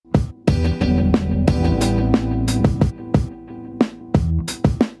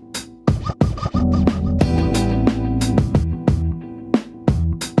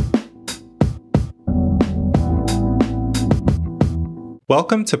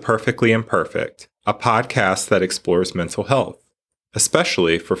Welcome to Perfectly Imperfect, a podcast that explores mental health,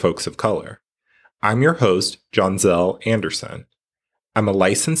 especially for folks of color. I'm your host, Jonzel Anderson. I'm a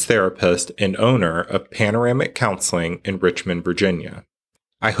licensed therapist and owner of Panoramic Counseling in Richmond, Virginia.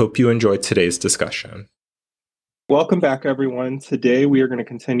 I hope you enjoyed today's discussion. Welcome back, everyone. Today we are going to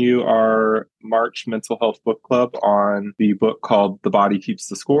continue our March Mental Health Book Club on the book called The Body Keeps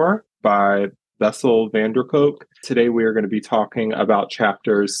the Score by Bessel van der Kolk. Today we are going to be talking about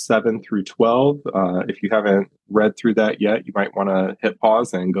chapters 7 through 12. If you haven't read through that yet, you might want to hit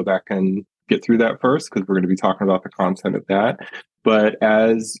pause and go back and get through that first, because we're going to be talking about the content of that. But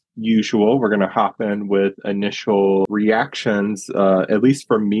as usual, we're going to hop in with initial reactions, at least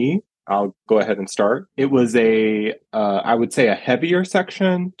from me. I'll go ahead and start. It was I would say a heavier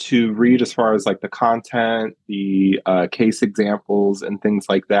section to read as far as like the content, the case examples and things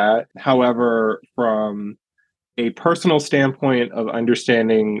like that. However, from a personal standpoint of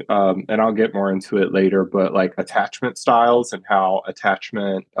understanding, and I'll get more into it later, but like attachment styles and how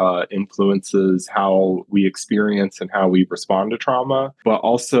attachment influences how we experience and how we respond to trauma. But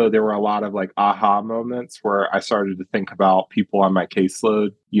also there were a lot of like aha moments where I started to think about people on my caseload,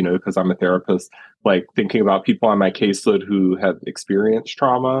 because I'm a therapist, like thinking about people on my caseload who have experienced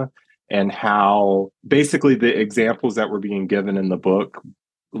trauma and how basically the examples that were being given in the book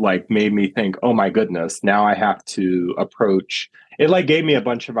like made me think, oh my goodness, now I have to approach it. Like gave me a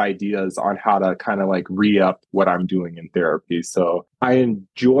bunch of ideas on how to kind of like re-up what I'm doing in therapy. So I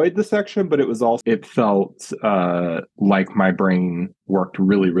enjoyed the section, but it felt like my brain worked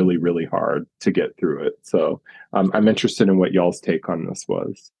really, really, really hard to get through it. So I'm interested in what y'all's take on this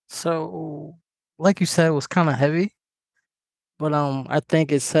was. So, like you said, it was kind of heavy, but I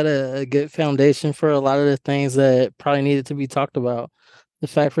think it set a good foundation for a lot of the things that probably needed to be talked about. The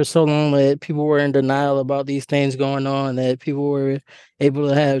fact for so long that people were in denial about these things going on, that people were able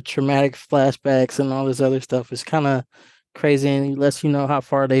to have traumatic flashbacks and all this other stuff is kind of crazy, and it lets you know how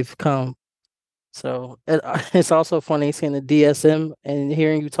far they've come. So it's also funny seeing the DSM and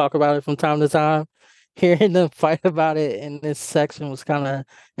hearing you talk about it from time to time. Hearing them fight about it in this section was kind of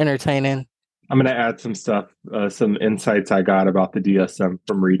entertaining. I'm going to add some stuff, some insights I got about the DSM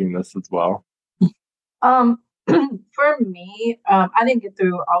from reading this as well. For me, I didn't get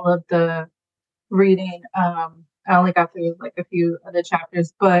through all of the reading. I only got through like a few of the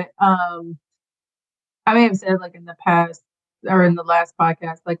chapters, but I may have said like in the past or in the last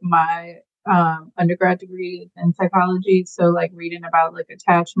podcast, like my undergrad degree is in psychology. So like reading about like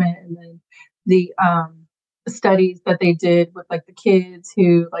attachment and then the studies that they did with like the kids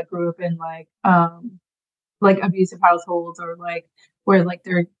who like grew up in like abusive households or like where like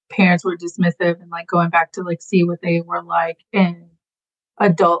their parents were dismissive and like going back to like see what they were like in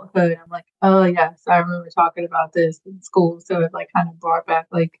adulthood. I'm like, oh yes, I remember talking about this in school. So it like kind of brought back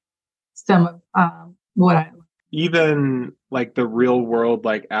like some of what I even like the real world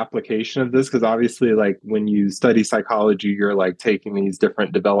like application of this, because obviously like when you study psychology you're like taking these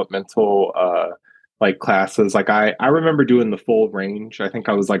different developmental like classes. Like I remember doing the full range. I think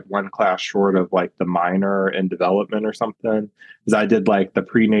I was like one class short of like the minor in development or something, because I did like the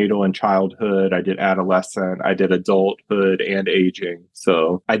prenatal and childhood, I did adolescent, I did adulthood and aging.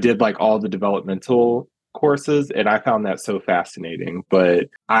 So I did like all the developmental courses and I found that so fascinating. But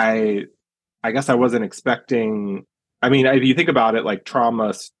I guess I wasn't expecting. I mean, if you think about it, like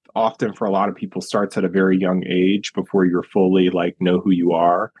trauma often for a lot of people starts at a very young age before you're fully like know who you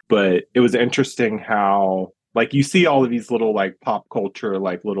are. But it was interesting how like you see all of these little like pop culture,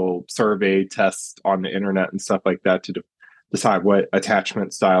 like little survey tests on the internet and stuff like that to decide what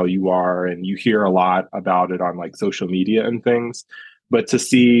attachment style you are. And you hear a lot about it on like social media and things. But to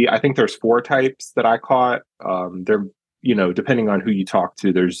see, I think there's 4 types that I caught. They're depending on who you talk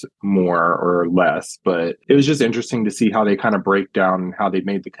to, there's more or less. But it was just interesting to see how they kind of break down and how they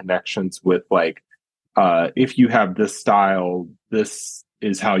made the connections with like, if you have this style, this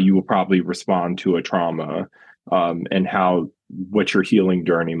is how you will probably respond to a trauma, and what your healing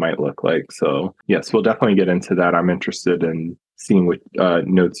journey might look like. So yes, we'll definitely get into that. I'm interested in seeing what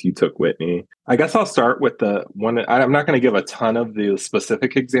notes you took, Whitney. I guess I'll start with the one. I'm not going to give a ton of the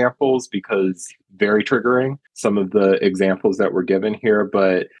specific examples because very triggering, some of the examples that were given here,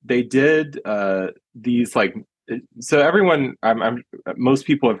 but they did these like, so everyone, most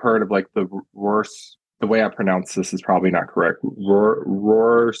people have heard of like the Rorschach. The way I pronounce this is probably not correct.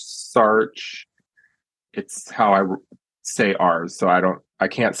 Rorschach. It's how I say ours, so I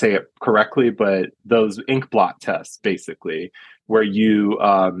can't say it correctly, but those ink blot tests, basically, where you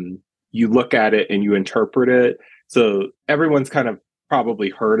look at it and you interpret it. So everyone's kind of probably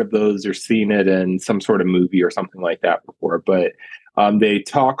heard of those or seen it in some sort of movie or something like that before. But They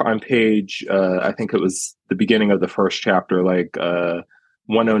talk on page, I think it was the beginning of the first chapter,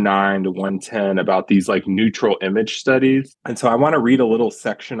 109 to 110, about these like neutral image studies. And so I want to read a little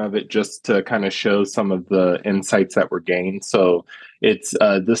section of it just to kind of show some of the insights that were gained. So it's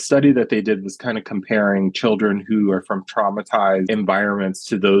the study that they did was kind of comparing children who are from traumatized environments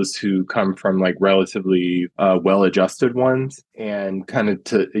to those who come from like relatively well-adjusted ones, and kind of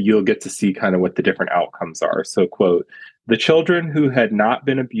you'll get to see kind of what the different outcomes are. So, quote, "The children who had not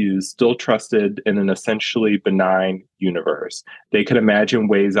been abused still trusted in an essentially benign universe. They could imagine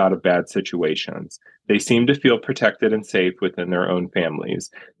ways out of bad situations. They seemed to feel protected and safe within their own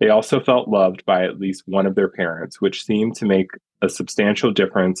families. They also felt loved by at least one of their parents, which seemed to make a substantial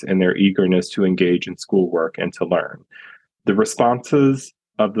difference in their eagerness to engage in schoolwork and to learn. The responses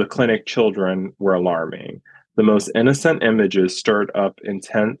of the clinic children were alarming. The most innocent images stirred up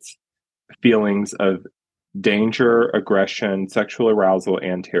intense feelings of danger, aggression, sexual arousal,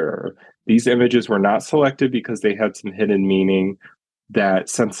 and terror. These images were not selected because they had some hidden meaning that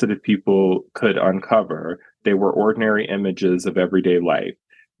sensitive people could uncover. They were ordinary images of everyday life.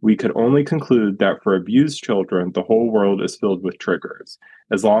 We could only conclude that for abused children, the whole world is filled with triggers.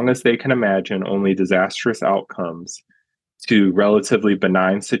 As long as they can imagine only disastrous outcomes to relatively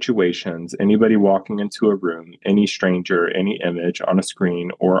benign situations, anybody walking into a room, any stranger, any image on a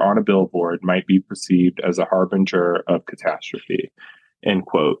screen or on a billboard might be perceived as a harbinger of catastrophe." End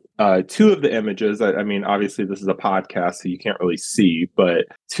quote. Two of the images, I mean, obviously this is a podcast, so you can't really see, but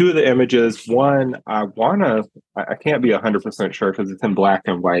two of the images, one, I can't be 100% sure because it's in black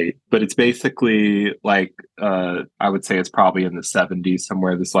and white, but it's basically like, I would say it's probably in the 70s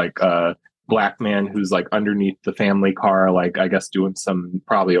somewhere, this like, black man who's like underneath the family car, like I guess doing some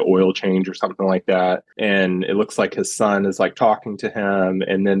probably an oil change or something like that. And it looks like his son is like talking to him.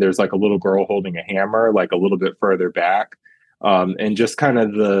 And then there's like a little girl holding a hammer, like a little bit further back. And just kind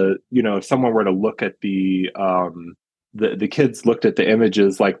of if someone were to look at the kids looked at the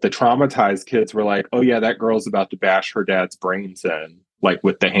images, like the traumatized kids were like, oh yeah, that girl's about to bash her dad's brains in, like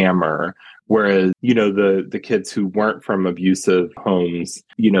with the hammer. Whereas, the kids who weren't from abusive homes,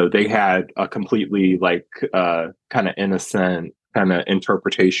 they had a completely like kind of innocent kind of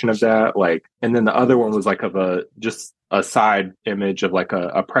interpretation of that. Like, and then the other one was like just a side image of like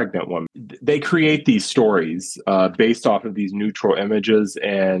a pregnant woman. They create these stories based off of these neutral images.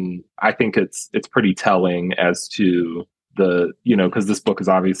 And I think it's pretty telling as to because this book is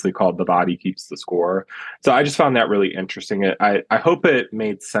obviously called The Body Keeps the Score. So I just found that really interesting. I hope it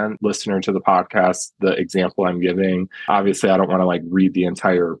made sense, listener to the podcast, the example I'm giving. Obviously, I don't want to like read the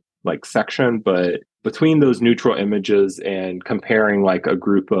entire like section, but between those neutral images and comparing like a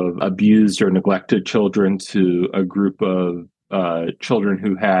group of abused or neglected children to a group of children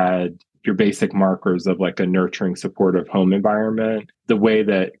who had your basic markers of like a nurturing, supportive home environment, the way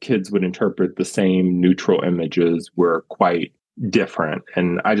that kids would interpret the same neutral images were quite different.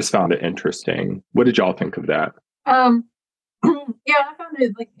 And I just found it interesting. What did y'all think of that? Yeah, I found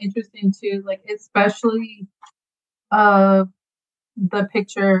it like interesting too, like especially the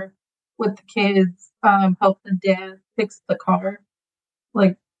picture with the kids help the dad fix the car.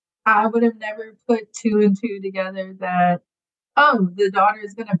 Like I would have never put two and two together that the daughter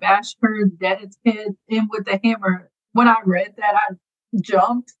is gonna bash her dad's head in with the hammer. When I read that, I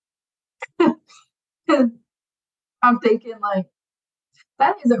jumped. I'm thinking like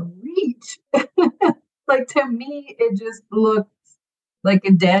that is a reach. Like to me, it just looked like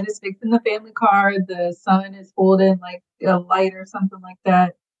a dad is fixing the family car, the son is holding like a light or something like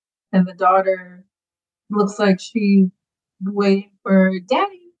that, and the daughter looks like she's waiting for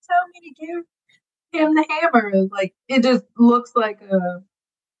daddy. Tell me to give him the hammer. Like it just looks like a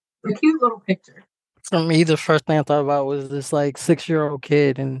cute little picture. For me, the first thing I thought about was this like 6-year-old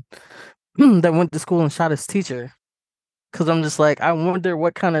kid and that went to school and shot his teacher. Because I'm just like, I wonder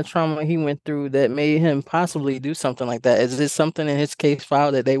what kind of trauma he went through that made him possibly do something like that. Is this something in his case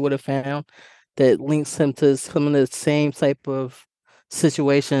file that they would have found that links him to some of the same type of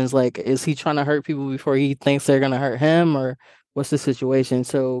situations? Like, is he trying to hurt people before he thinks they're going to hurt him, or what's the situation?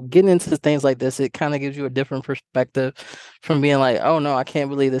 So getting into things like this, it kind of gives you a different perspective from being like, oh no, I can't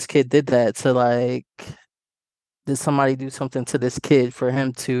believe this kid did that, to like, did somebody do something to this kid for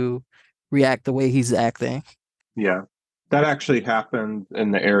him to react the way he's acting? Yeah. That actually happened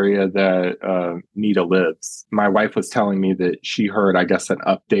in the area that Nita lives. My wife was telling me that she heard, I guess, an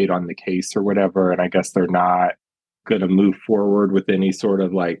update on the case or whatever, and I guess they're not going to move forward with any sort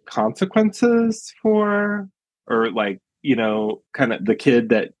of like consequences for, or like, kind of the kid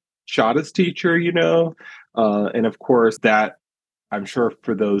that shot his teacher, and of course that, I'm sure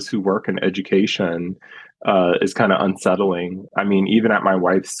for those who work in education, is kind of unsettling. I mean, even at my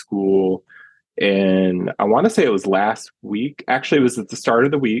wife's school, and I want to say it was last week. Actually, it was at the start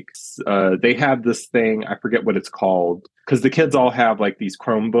of the week. They have this thing, I forget what it's called, because the kids all have like these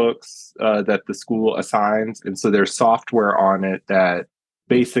Chromebooks that the school assigns. And so there's software on it that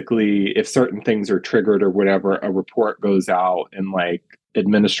basically, if certain things are triggered or whatever, a report goes out and like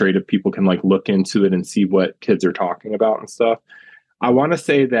administrative people can like look into it and see what kids are talking about and stuff. I want to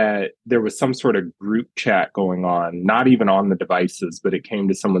say that there was some sort of group chat going on, not even on the devices, but it came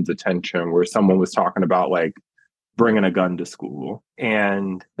to someone's attention where someone was talking about like bringing a gun to school.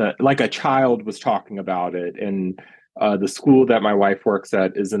 And like a child was talking about it. And the school that my wife works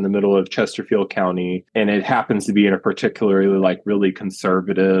at is in the middle of Chesterfield County. And it happens to be in a particularly like really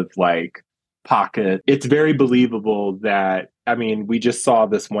conservative, like pocket. It's very believable that, I mean, we just saw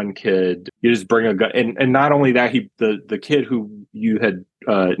this one kid, you just bring a gun. And not only that, the kid who you had,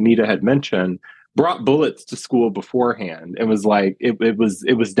 Nita had mentioned, brought bullets to school beforehand and was like, it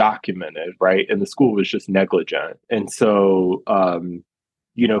was documented, right? And the school was just negligent. And so,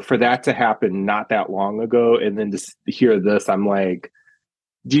 for that to happen not that long ago, and then to hear this, I'm like,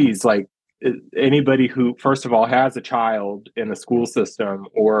 geez, like anybody who, first of all, has a child in the school system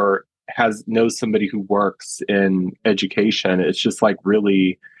or knows somebody who works in education, it's just like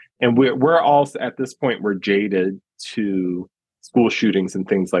really, and we're all at this point, we're jaded to school shootings and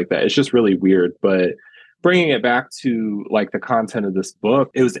things like that. It's just really weird. But bringing it back to like the content of this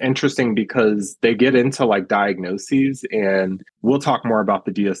book, it was interesting because they get into like diagnoses, and we'll talk more about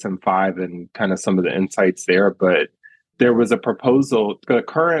the DSM-5 and kind of some of the insights there. But there was a proposal, the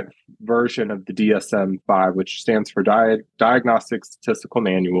current version of the DSM-5, which stands for Diagnostic Statistical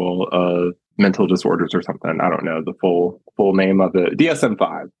Manual of Mental Disorders or something. I don't know the full name of it.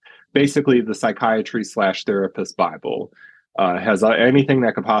 DSM-5, basically the psychiatry/therapist Bible. Has anything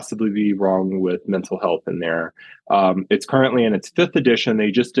that could possibly be wrong with mental health in there. It's currently in its 5th edition.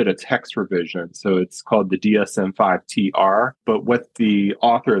 They just did a text revision, so it's called the DSM-5 TR. But what the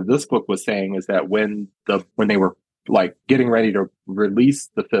author of this book was saying is that when they were like getting ready to release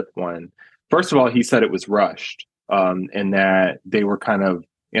the 5th one, first of all, he said it was rushed, and that they were kind of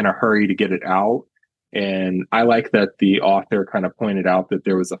in a hurry to get it out. And I like that the author kind of pointed out that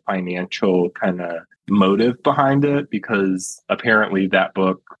there was a financial kind of motive behind it, because apparently that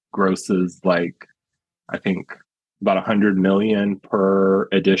book grosses like, I think about 100 million per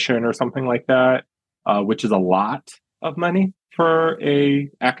edition or something like that, which is a lot of money for a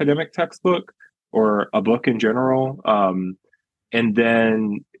academic textbook or a book in general. And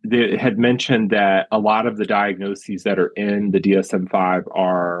then they had mentioned that a lot of the diagnoses that are in the DSM-5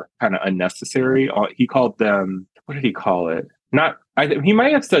 are kind of unnecessary. He called them, what did he call it? He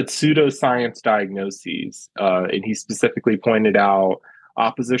might have said pseudoscience diagnoses. And he specifically pointed out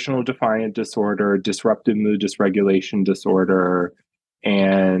oppositional defiant disorder, disruptive mood dysregulation disorder,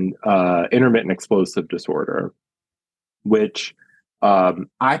 and intermittent explosive disorder, which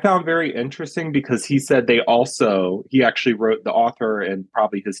I found very interesting because he said he actually wrote, the author and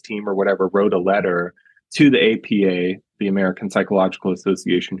probably his team or whatever wrote a letter to the APA, the American Psychological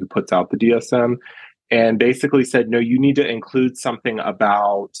Association, who puts out the DSM, and basically said, no, you need to include something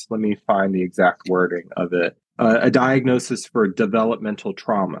about, let me find the exact wording of it, a diagnosis for developmental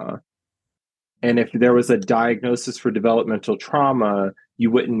trauma. And if there was a diagnosis for developmental trauma,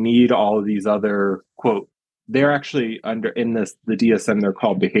 you wouldn't need all of these other, quote, they're actually the DSM, they're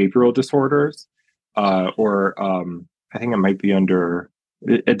called behavioral disorders, or I think it might be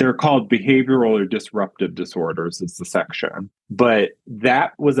they're called behavioral or disruptive disorders is the section. But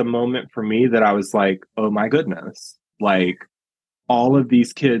that was a moment for me that I was like, oh my goodness, like all of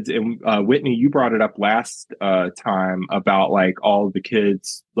these kids, and Whitney, you brought it up last time about like all of the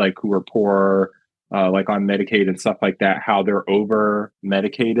kids like who were poor, like on Medicaid and stuff like that, how they're over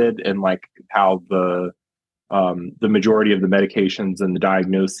medicated, and like how the majority of the medications and the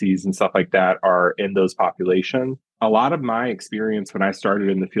diagnoses and stuff like that are in those populations. A lot of my experience when I started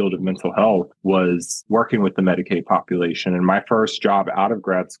in the field of mental health was working with the Medicaid population. And my first job out of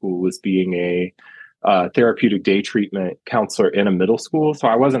grad school was being a therapeutic day treatment counselor in a middle school. So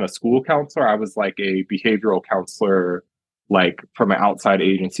I wasn't a school counselor. I was like a behavioral counselor, like from an outside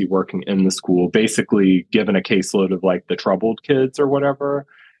agency working in the school, basically given a caseload of like the troubled kids or whatever.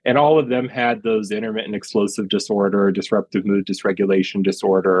 And all of them had those intermittent explosive disorder, disruptive mood dysregulation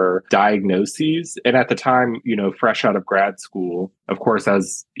disorder diagnoses. And at the time, fresh out of grad school, of course,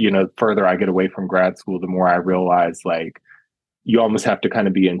 as, further I get away from grad school, the more I realize like you almost have to kind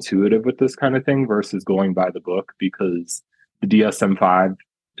of be intuitive with this kind of thing versus going by the book, because the DSM-5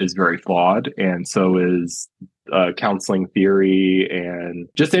 is very flawed. And so is counseling theory and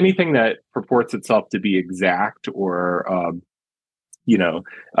just anything that purports itself to be exact or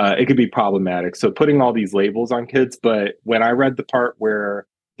it could be problematic. So putting all these labels on kids. But when I read the part where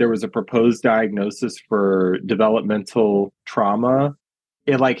there was a proposed diagnosis for developmental trauma,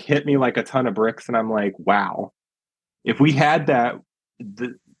 it like hit me like a ton of bricks. And I'm like, wow, if we had that,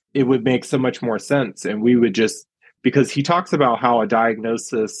 it would make so much more sense. And we would just, because he talks about how a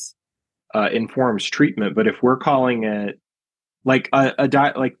diagnosis informs treatment. But if we're calling it like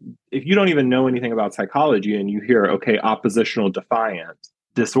like if you don't even know anything about psychology and you hear, okay, oppositional defiant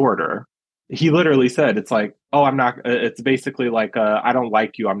disorder, he literally said, it's like, oh, I'm not, it's basically like, I don't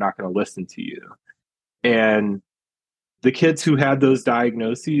like you, I'm not going to listen to you. And the kids who had those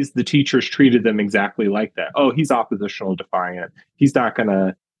diagnoses, the teachers treated them exactly like that. Oh, he's oppositional defiant, he's not going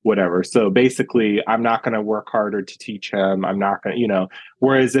to whatever. So basically, I'm not going to work harder to teach him. I'm not going to,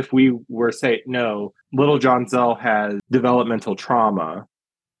 whereas if we were say, no, little John Zell has developmental trauma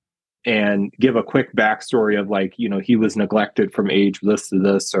and give a quick backstory of like, he was neglected from age this to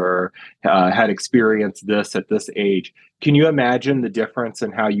this or had experienced this at this age. Can you imagine the difference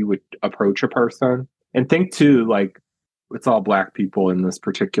in how you would approach a person? And think too, like, it's all Black people in this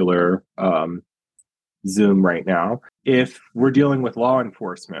particular Zoom right now. If we're dealing with law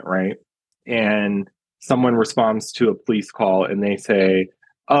enforcement, right, and someone responds to a police call and they say,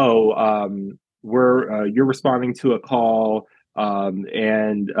 "Oh, you're responding to a call,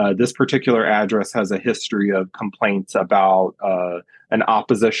 and this particular address has a history of complaints about an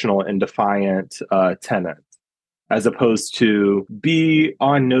oppositional and defiant tenant." As opposed to be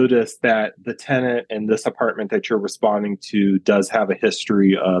on notice that the tenant in this apartment that you're responding to does have a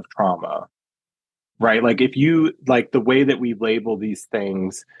history of trauma. Right? Like if you like the way that we label these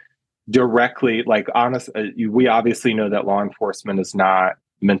things directly, like we obviously know that law enforcement is not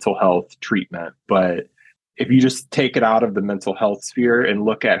mental health treatment, but if you just take it out of the mental health sphere and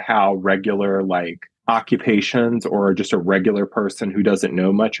look at how regular like occupations or just a regular person who doesn't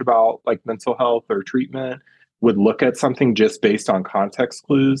know much about like mental health or treatment would look at something just based on context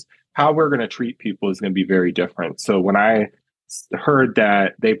clues, how we're going to treat people is going to be very different. So when I heard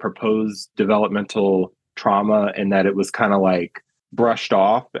that they proposed developmental trauma and that it was kind of like brushed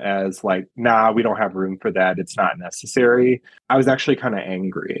off as like, nah, we don't have room for that, it's not necessary, I was actually kind of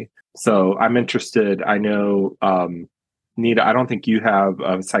angry. So I'm interested. I know, Nita, I don't think you have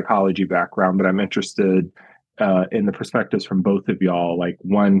a psychology background, but I'm interested in the perspectives from both of y'all, like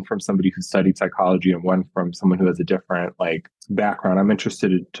one from somebody who studied psychology and one from someone who has a different like background. I'm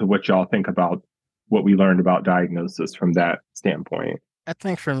interested to what y'all think about what we learned about diagnosis from that standpoint. I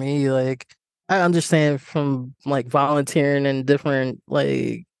think for me, like, I understand from like volunteering in different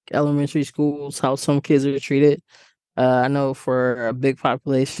like elementary schools how some kids are treated. I know for a big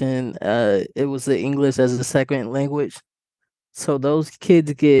population, it was the English as a second language. So those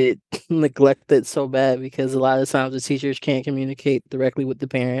kids get neglected so bad because a lot of times the teachers can't communicate directly with the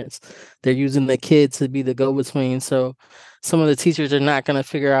parents. They're using the kids to be the go-between. So some of the teachers are not going to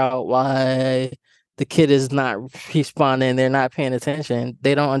figure out why the kid is not responding. They're not paying attention.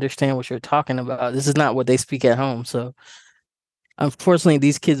 They don't understand what you're talking about. This is not what they speak at home. So unfortunately,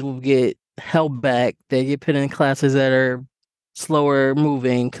 these kids will get held back. They get put in classes that are slower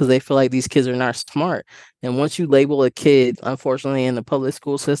moving because they feel like these kids are not smart. And once you label a kid, unfortunately, in the public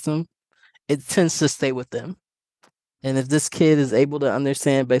school system, it tends to stay with them. And if this kid is able to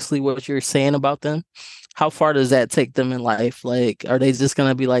understand basically what you're saying about them, how far does that take them in life? Like, are they just going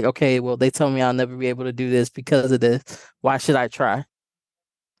to be like, okay, well, they told me I'll never be able to do this because of this. Why should I try?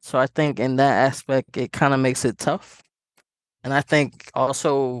 So I think in that aspect, it kind of makes it tough. And I think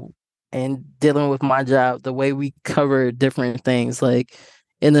also in dealing with my job, the way we cover different things, like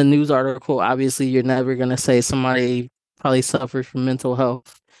in the news article, obviously you're never going to say somebody probably suffers from mental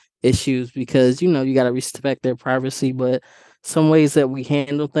health issues because, you got to respect their privacy. But some ways that we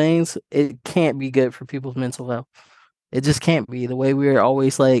handle things, it can't be good for people's mental health. It just can't be. The way we're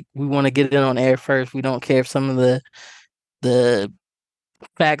always like, we want to get it on air first. We don't care if some of the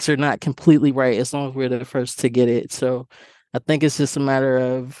facts are not completely right as long as we're the first to get it. So I think it's just a matter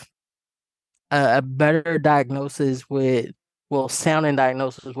of a better diagnosis sounding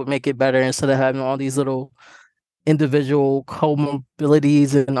diagnosis would make it better instead of having all these little individual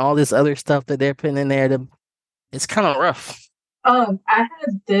comorbidities and all this other stuff that they're putting in there. It's kind of rough. I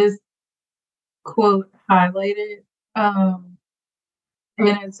had this quote highlighted, and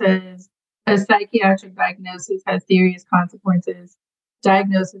it says, "A psychiatric diagnosis has serious consequences.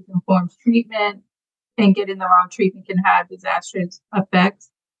 Diagnosis informs treatment, and getting the wrong treatment can have disastrous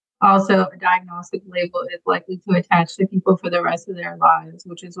effects. Also, a diagnostic label is likely to attach to people for the rest of their lives,"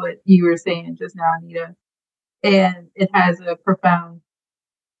 which is what you were saying just now, Anita. and it has a profound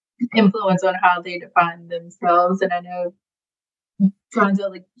influence on how they define themselves. And I know, Franza,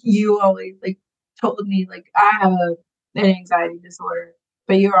 like you always like told me like I have an anxiety disorder,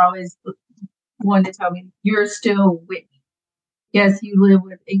 but you're always one to tell me you're still Whitney. Yes, you live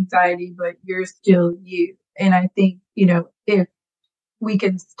with anxiety, but you're still you. And I think, if we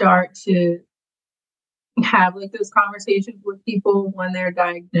can start to have like those conversations with people when they're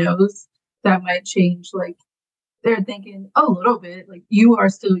diagnosed, that might change like they're thinking a little bit like you are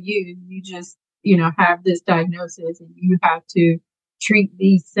still you. You just, have this diagnosis and you have to treat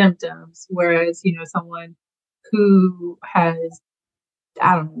these symptoms. Whereas, someone who has,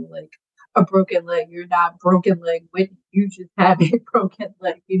 I don't know, like a broken leg, you're not broken leg with you just have a broken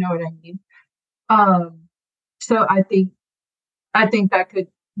leg. You know what I mean? So I think that could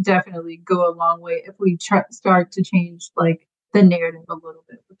definitely go a long way if we start to change like the narrative a little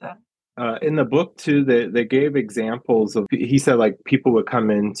bit with that. In the book too, they gave examples of, he said like people would come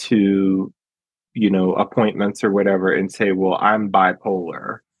into, appointments or whatever and say, well, I'm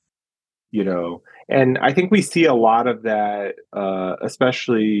bipolar, and I think we see a lot of that,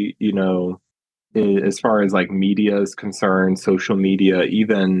 especially, as far as like media is concerned, social media,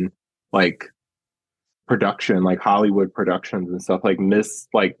 even like production, like Hollywood productions and stuff, like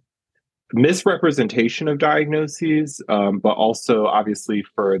misrepresentation of diagnoses, but also obviously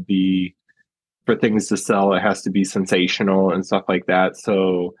for things to sell, it has to be sensational and stuff like that.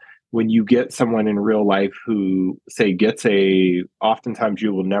 So when you get someone in real life who say gets oftentimes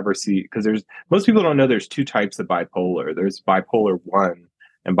you will never see, because most people don't know there's two types of bipolar. There's bipolar 1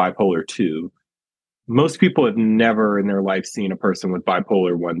 and bipolar 2. Most people have never in their life seen a person with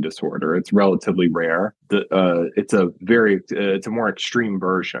bipolar 1 disorder. It's relatively rare. It's a more extreme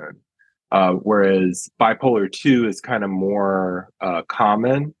version. Whereas bipolar 2 is kind of more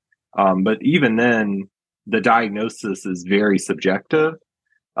common. But even then, the diagnosis is very subjective,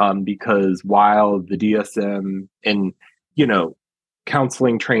 because while the DSM and,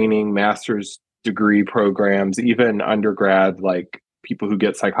 counseling training, master's degree programs, even undergrad, like people who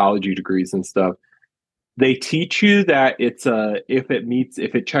get psychology degrees and stuff, they teach you that if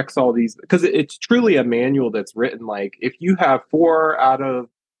it checks all these, because it's truly a manual that's written like, if you have 4 out of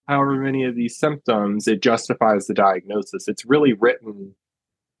however many of these symptoms, it justifies the diagnosis. It's really written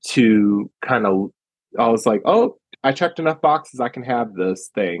to kind of, I was like, oh, I checked enough boxes, I can have this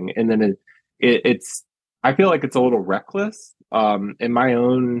thing. And then it's, I feel like it's a little reckless. In my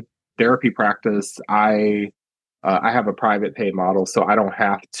own therapy practice, I have a private pay model, so I don't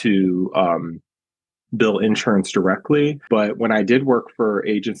have to bill insurance directly. But when I did work for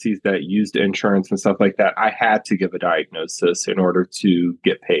agencies that used insurance and stuff like that, I had to give a diagnosis in order to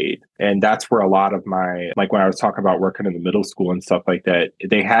get paid. And that's where a lot of my, like when I was talking about working in the middle school and stuff like that,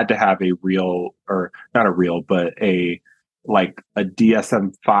 they had to have a real, or not a real, but a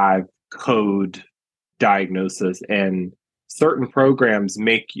DSM-5 code diagnosis. And certain programs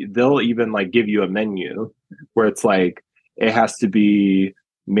they'll even like give you a menu where it's like, it has to be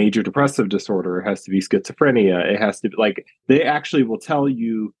major depressive disorder, it has to be schizophrenia, it has to be like, they actually will tell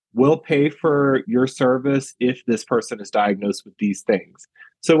you, we'll pay for your service if this person is diagnosed with these things.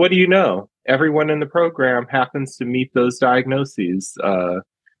 So what do you know? Everyone in the program happens to meet those diagnoses,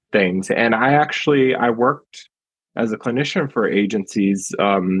 things. And I worked as a clinician for agencies.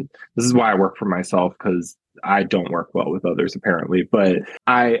 This is why I work for myself, because I don't work well with others apparently. But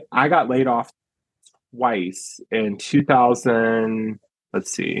I got laid off twice in 2000. Let's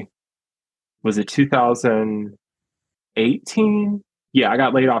see, was it 2018? Yeah, I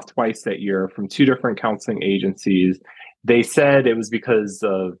got laid off twice that year from 2 different counseling agencies. They said it was because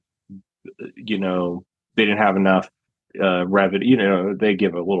of, they didn't have enough revenue, they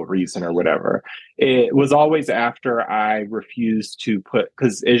give a little reason or whatever. It was always after I refused to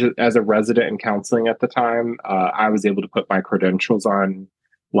because as a resident in counseling at the time, I was able to put my credentials on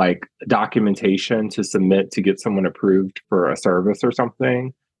like documentation to submit to get someone approved for a service or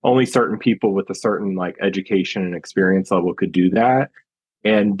something. Only certain people with a certain like education and experience level could do that.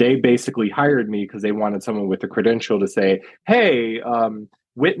 And they basically hired me because they wanted someone with a credential to say, hey,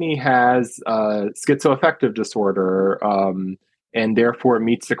 Whitney has schizoaffective disorder, and therefore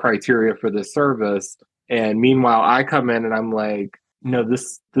meets the criteria for this service. And meanwhile, I come in and I'm like, no,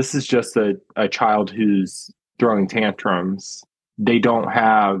 this is just a child who's throwing tantrums. They don't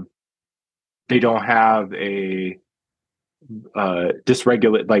have a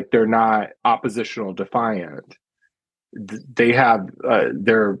dysregulate, like they're not oppositional defiant. They have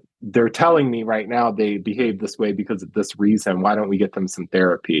they're telling me right now they behave this way because of this reason. Why don't we get them some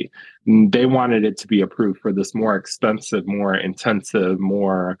therapy? They wanted it to be approved for this more expensive, more intensive,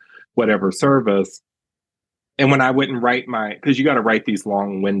 more whatever service. And when I wouldn't write because you got to write these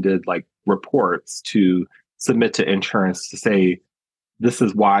long-winded like reports to submit to insurance to say, this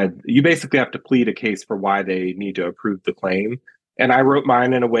is why you basically have to plead a case for why they need to approve the claim. And I wrote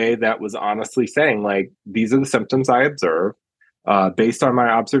mine in a way that was honestly saying, like, these are the symptoms I observe. Based on my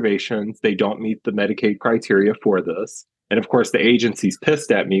observations, they don't meet the Medicaid criteria for this. And of course, the agency's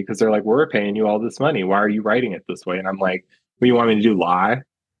pissed at me because they're like, we're paying you all this money. Why are you writing it this way? And I'm like, what do you want me to do, lie?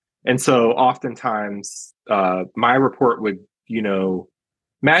 And so oftentimes my report would,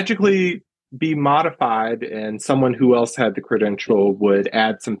 magically be modified, and someone who else had the credential would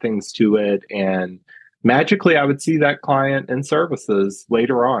add some things to it. And magically I would see that client in services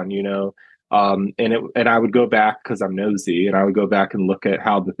later on, and I would go back because I'm nosy, and I would go back and look at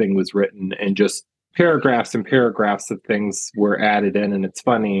how the thing was written, and just paragraphs and paragraphs of things were added in. And it's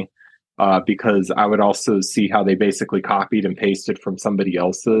funny because I would also see how they basically copied and pasted from somebody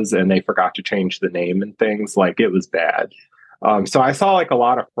else's, and they forgot to change the name and things. Like, it was bad. So I saw like a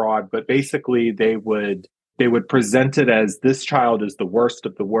lot of fraud, but basically they would present it as, this child is the worst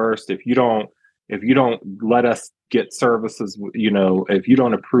of the worst. If you don't let us get services, if you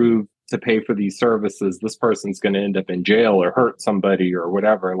don't approve to pay for these services, this person's going to end up in jail or hurt somebody or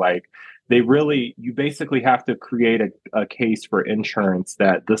whatever. Like, you basically have to create a case for insurance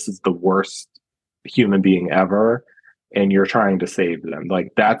that this is the worst human being ever, and you're trying to save them.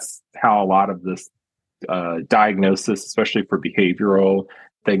 Like, that's how a lot of this diagnosis, especially for behavioral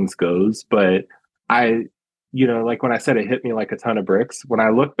things, goes. But like when I said it hit me like a ton of bricks, when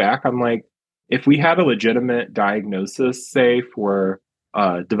I look back, I'm like, if we had a legitimate diagnosis, say for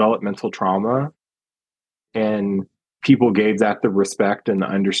developmental trauma, and people gave that the respect and the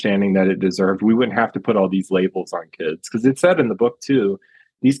understanding that it deserved, we wouldn't have to put all these labels on kids. Because it said in the book too,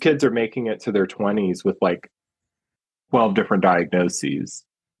 these kids are making it to their 20s with like 12 different diagnoses.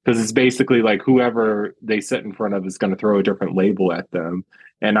 Because it's basically like whoever they sit in front of is going to throw a different label at them.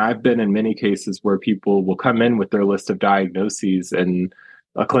 And I've been in many cases where people will come in with their list of diagnoses, and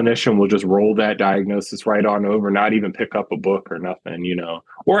a clinician will just roll that diagnosis right on over, not even pick up a book or nothing,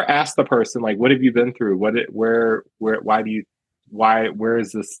 or ask the person, like, what have you been through? Where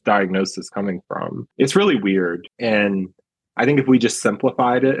is this diagnosis coming from? It's really weird. And I think if we just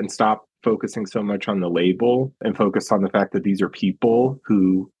simplified it and stopped focusing so much on the label and focused on the fact that these are people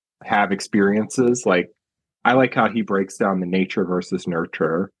who have experiences, like, I like how he breaks down the nature versus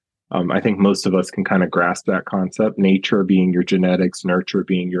nurture. I think most of us can kind of grasp that concept, nature being your genetics, nurture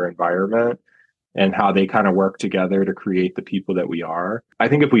being your environment, and how they kind of work together to create the people that we are. I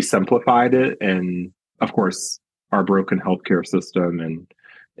think if we simplified it, and of course, our broken healthcare system and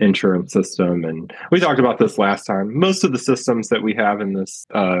insurance system, and we talked about this last time, most of the systems that we have in this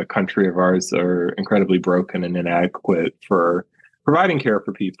country of ours are incredibly broken and inadequate for providing care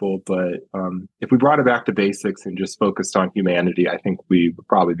for people. But if we brought it back to basics and just focused on humanity, I think we would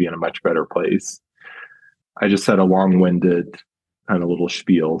probably be in a much better place. I just said a long-winded kind of little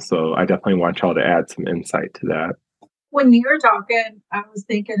spiel, so I definitely want y'all to add some insight to that. When you were talking, I was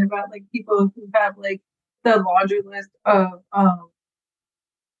thinking about like people who have like the laundry list of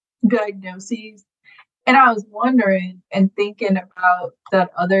diagnoses. And I was wondering and thinking about that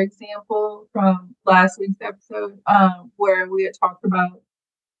other example from last week's episode, where we had talked about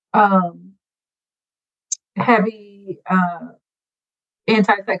heavy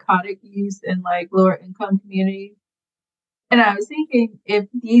antipsychotic use in like lower income communities. And I was thinking, if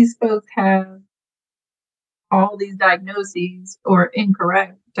these folks have all these diagnoses or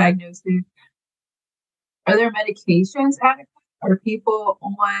incorrect diagnoses, are their medications adequate? Are people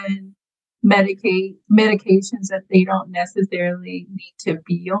on medications that they don't necessarily need to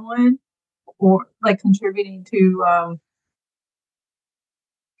be on, or like contributing to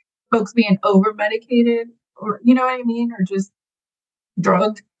folks being over medicated, or you know what I mean, or just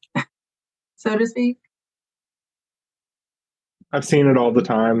drugged, so to speak? I've seen it all the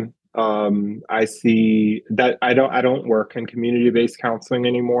time. I see that I don't work in community-based counseling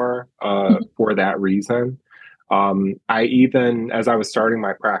anymore for that reason. I even, as I was starting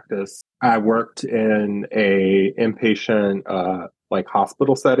my practice, I worked in a inpatient like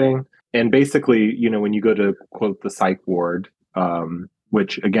hospital setting. And basically, when you go to quote the psych ward,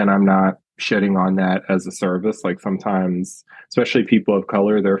 which again, I'm not shitting on that as a service. Like sometimes, especially people of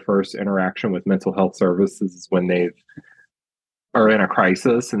color, their first interaction with mental health services is when they are in a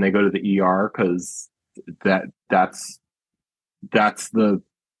crisis and they go to the ER, because that's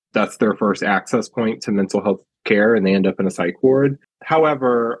their first access point to mental health care, and they end up in a psych ward.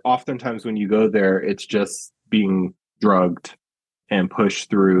 However, oftentimes when you go there, it's just being drugged and pushed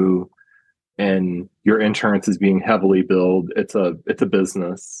through and your insurance is being heavily billed. It's a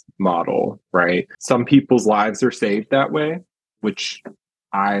business model, right? Some people's lives are saved that way, which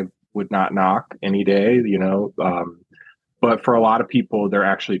I would not knock any day, but for a lot of people, they're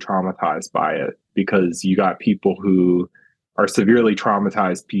actually traumatized by it, because you got people who are severely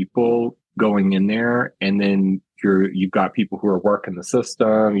traumatized people going in there, and then you've got people who are working the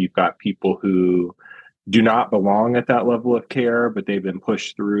system. You've got people who do not belong at that level of care, but they've been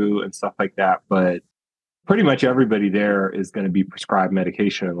pushed through and stuff like that. But pretty much everybody there is going to be prescribed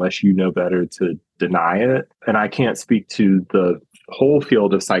medication unless you know better to deny it. And I can't speak to the whole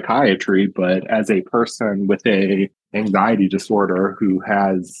field of psychiatry, but as a person with a anxiety disorder who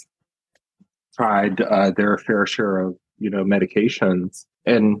has tried their fair share of medications,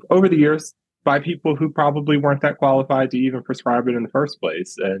 and over the years by people who probably weren't that qualified to even prescribe it in the first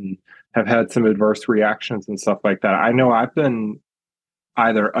place, and have had some adverse reactions and stuff like that. I know I've been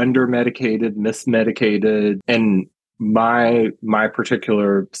either under medicated, mismedicated, and my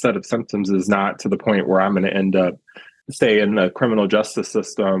particular set of symptoms is not to the point where I'm going to end up, say, in the criminal justice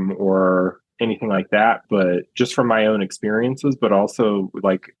system or anything like that, but just from my own experiences, but also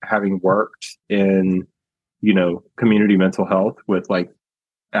like having worked in, community mental health with like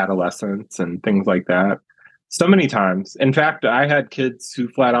adolescents and things like that. So many times. In fact, I had kids who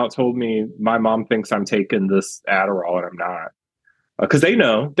flat out told me, my mom thinks I'm taking this Adderall and I'm not. Because they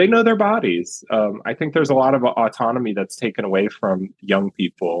know their bodies. I think there's a lot of autonomy that's taken away from young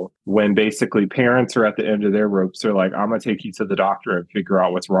people when basically parents are at the end of their ropes. They're like, I'm going to take you to the doctor and figure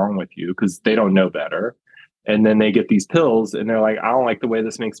out what's wrong with you, because they don't know better. And then they get these pills and they're like, I don't like the way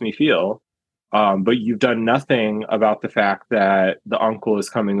this makes me feel. But you've done nothing about the fact that the uncle is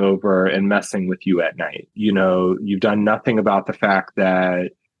coming over and messing with you at night. You've done nothing about the fact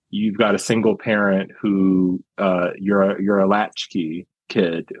that you've got a single parent who you're a latchkey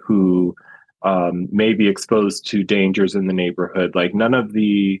kid who may be exposed to dangers in the neighborhood. Like, none of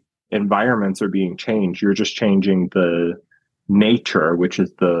the environments are being changed. You're just changing the nature, which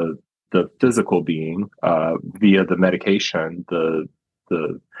is the physical being via the medication.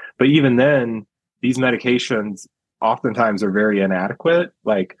 But even then, these medications oftentimes are very inadequate.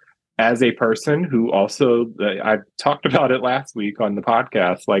 Like, as a person who also, I talked about it last week on the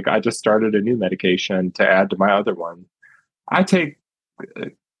podcast, like I just started a new medication to add to my other one. I take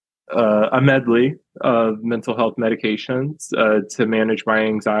a medley of mental health medications to manage my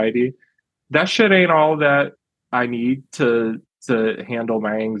anxiety. That shit ain't all that I need to handle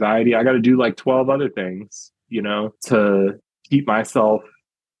my anxiety. I got to do like 12 other things, to keep myself,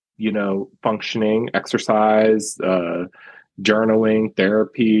 functioning, exercise, journaling,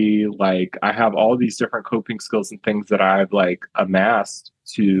 therapy. Like, I have all these different coping skills and things that I've like amassed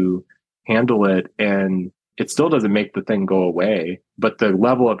to handle it, and it still doesn't make the thing go away. But the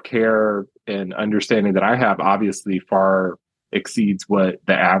level of care and understanding that I have obviously far exceeds what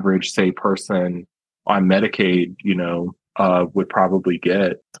the average, say, person on Medicaid, would probably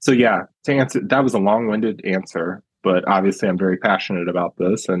get. So yeah, to answer, that was a long-winded answer, but obviously I'm very passionate about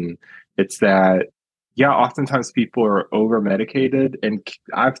this. And it's that, yeah, oftentimes people are over medicated, and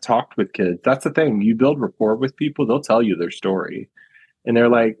I've talked with kids. That's the thing. You build rapport with people, they'll tell you their story. And they're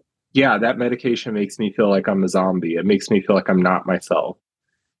like, yeah, that medication makes me feel like I'm a zombie. It makes me feel like I'm not myself.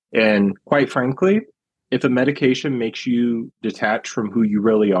 And quite frankly, if a medication makes you detach from who you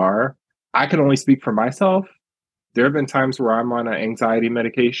really are, I can only speak for myself. There have been times where I'm on an anxiety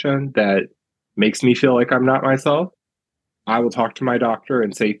medication that makes me feel like I'm not myself. I will talk to my doctor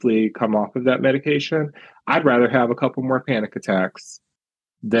and safely come off of that medication. I'd rather have a couple more panic attacks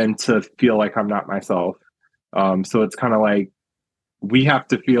than to feel like I'm not myself. So it's kind of like, we have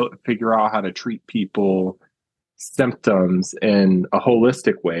to figure out how to treat people symptoms in a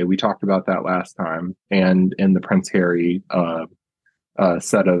holistic way. We talked about that last time and in the Prince Harry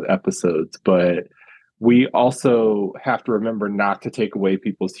set of episodes, but we also have to remember not to take away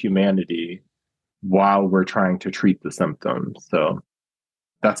people's humanity while we're trying to treat the symptoms. So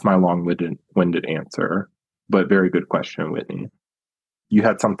that's my long-winded answer, but very good question, Whitney. You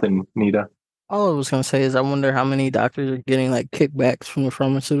had something, Nita? All I was going to say is I wonder how many doctors are getting like kickbacks from the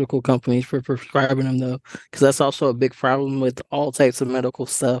pharmaceutical companies for prescribing them, though, because that's also a big problem with all types of medical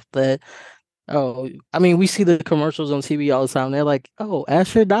stuff that, oh, I mean, we see the commercials on TV all the time. They're like, oh,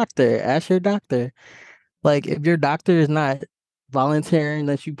 ask your doctor, ask your doctor. Like, if your doctor is not volunteering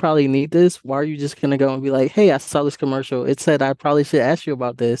that you probably need this, why are you just going to go and be like, hey, I saw this commercial. It said I probably should ask you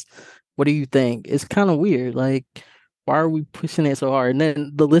about this. What do you think? It's kind of weird. Like, why are we pushing it so hard? And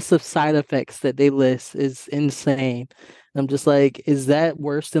then the list of side effects that they list is insane. I'm just like, is that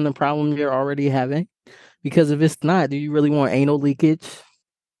worse than the problem you're already having? Because if it's not, do you really want anal leakage?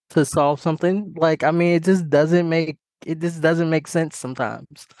 to solve something. Like, I mean, it just doesn't make sense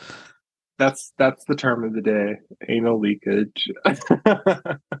sometimes. That's the term of the day, anal leakage.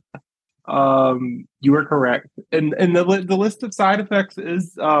 You are correct. And the list of side effects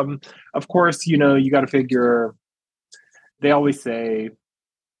is of course, you know, you got to figure, they always say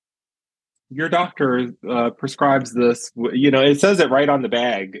your doctor prescribes this, you know, it says it right on the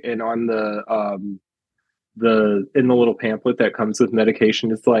bag and on the in the little pamphlet that comes with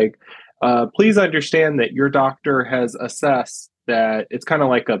medication. It's like, please understand that your doctor has assessed that. It's kind of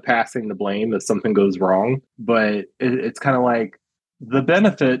like a passing the blame if something goes wrong, but it's kind of like the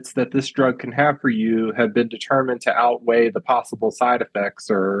benefits that this drug can have for you have been determined to outweigh the possible side effects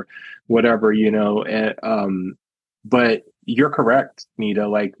or whatever, you know. And but you're correct, Nita.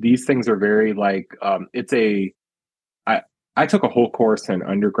 Like, these things are very like, it's a I took a whole course in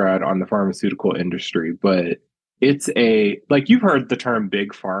undergrad on the pharmaceutical industry, but it's a, like, you've heard the term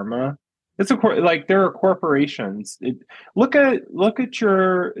big pharma. It's like, there are corporations. Look at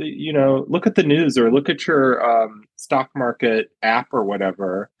your, you know, look at the news or look at your stock market app or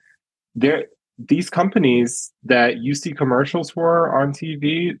whatever. There, these companies that you see commercials for on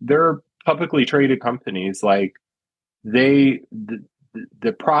TV, they're publicly traded companies. Like, they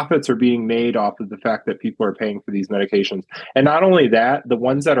the profits are being made off of the fact that people are paying for these medications. And not only that, the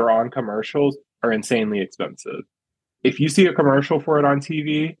ones that are on commercials are insanely expensive. If you see a commercial for it on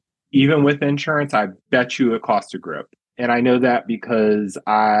TV, even with insurance, I bet you it costs a grip. And I know that because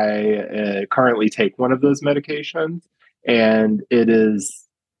I currently take one of those medications, and it is,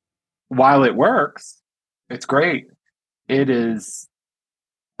 while it works, it's great. It is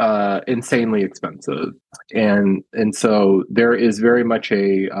insanely expensive, and so there is very much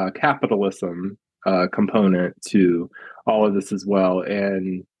a capitalism component to all of this as well.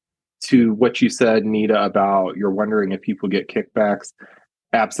 And to what you said, Nita, about you're wondering if people get kickbacks,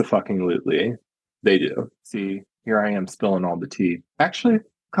 abso-fucking-lutely, they do. See, here I am spilling all the tea. Actually,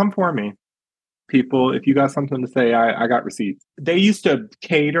 come for me, people. If you got something to say, I got receipts. They used to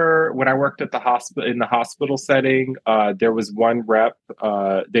cater when I worked at the hospital, in the hospital setting. There was one rep,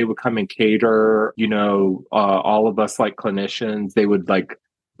 they would come and cater, you know, all of us like clinicians. They would like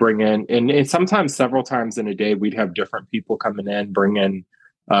bring in, and sometimes several times in a day, we'd have different people coming in, bring in,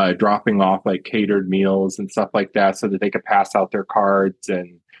 dropping off like catered meals and stuff like that so that they could pass out their cards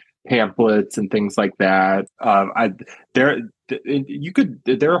and pamphlets and things like that. There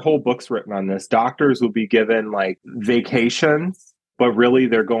are whole books written on this. Doctors will be given like vacations, but really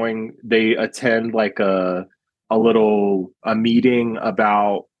they attend like a meeting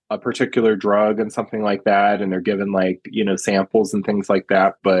about a particular drug and something like that, and they're given like, you know, samples and things like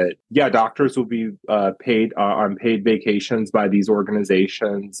that. But yeah, doctors will be paid on paid vacations by these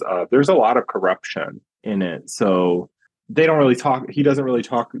organizations. There's a lot of corruption in it, so they don't really talk. He doesn't really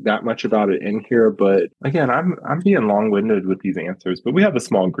talk that much about it in here, but again, I'm being long-winded with these answers, but we have a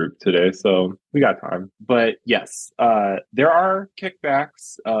small group today, so we got time. But yes, there are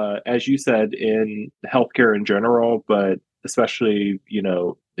kickbacks, as you said, in healthcare in general, but especially, you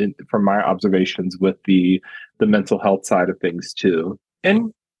know, from my observations with the mental health side of things too.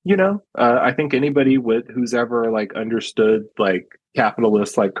 And you know, I think anybody who's ever like understood like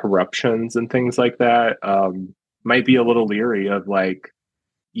capitalist like corruptions and things like that, might be a little leery of like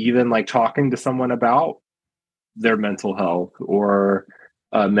even like talking to someone about their mental health or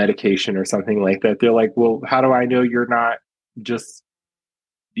medication or something like that. They're like, well, how do I know you're not just,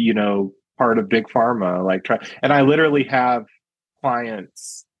 you know, part of big pharma? Like, and I literally have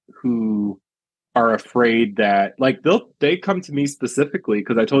clients who are afraid that like they come to me specifically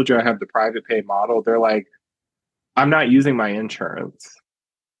because I told you I have the private pay model. They're like, I'm not using my insurance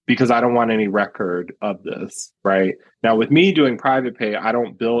because I don't want any record of this, right? Now, with me doing private pay, I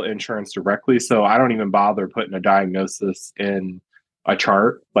don't bill insurance directly, so I don't even bother putting a diagnosis in a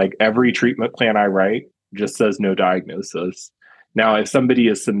chart. Like, every treatment plan I write just says no diagnosis. Now, if somebody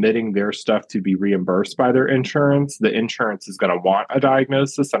is submitting their stuff to be reimbursed by their insurance, the insurance is going to want a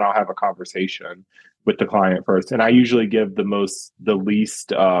diagnosis, and I'll have a conversation with the client first. And I usually give the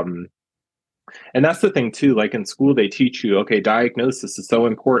least, and that's the thing too, like in school, they teach you, okay, diagnosis is so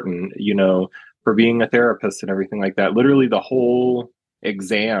important, you know, for being a therapist and everything like that. Literally the whole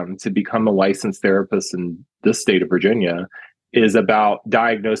exam to become a licensed therapist in this state of Virginia is about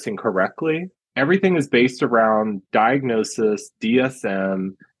diagnosing correctly. Everything is based around diagnosis,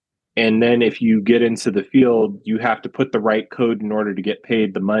 DSM. And then if you get into the field, you have to put the right code in order to get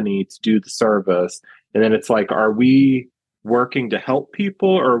paid the money to do the service. And then it's like, are we working to help people,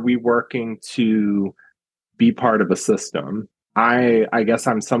 or are we working to be part of a system? I guess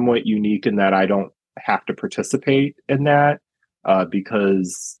I'm somewhat unique in that I don't have to participate in that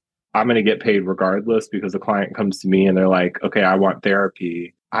because I'm going to get paid regardless because the client comes to me and they're like, okay, I want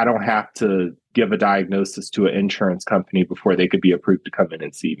therapy. I don't have to give a diagnosis to an insurance company before they could be approved to come in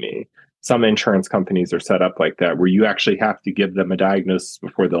and see me. Some insurance companies are set up like that, where you actually have to give them a diagnosis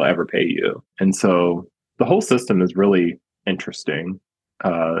before they'll ever pay you. And so the whole system is really interesting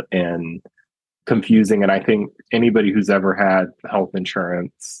and confusing. And I think anybody who's ever had health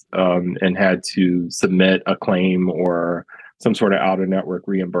insurance and had to submit a claim or some sort of out-of-network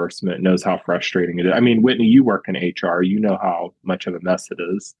reimbursement knows how frustrating it is. I mean, Whitney, you work in HR, you know how much of a mess it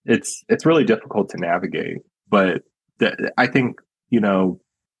is. It's really difficult to navigate. But I think,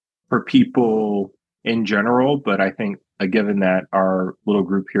 for people in general, but I think given that our little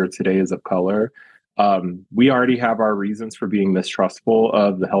group here today is of color, we already have our reasons for being mistrustful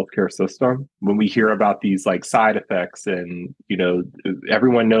of the healthcare system. When we hear about these like side effects and,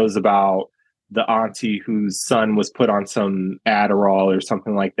 everyone knows about the auntie whose son was put on some Adderall or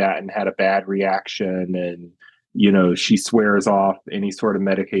something like that and had a bad reaction and, she swears off any sort of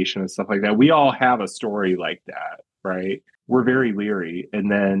medication and stuff like that. We all have a story like that, right? We're very leery.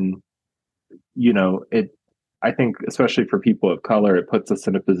 And then, I think especially for people of color, it puts us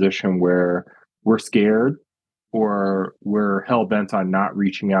in a position where we're scared or we're hell bent on not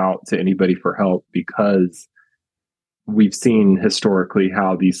reaching out to anybody for help because we've seen historically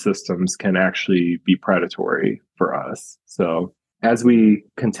how these systems can actually be predatory for us. So as we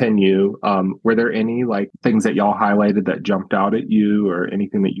continue, were there any like things that y'all highlighted that jumped out at you or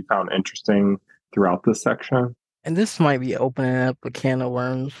anything that you found interesting throughout this section? And this might be opening up a can of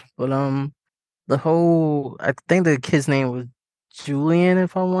worms, but I think the kid's name was Julian,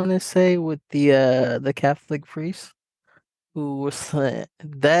 if I want to say, with the Catholic priest who was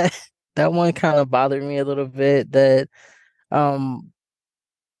that one kind of bothered me a little bit. That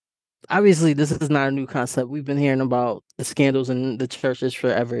obviously this is not a new concept. We've been hearing about the scandals in the churches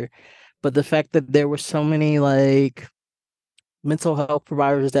forever, but the fact that there were so many like mental health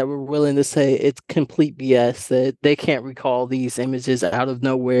providers that were willing to say it's complete BS, that they can't recall these images out of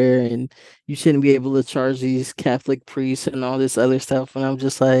nowhere and you shouldn't be able to charge these Catholic priests and all this other stuff. And I'm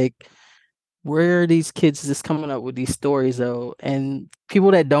just like, where are these kids just coming up with these stories though? And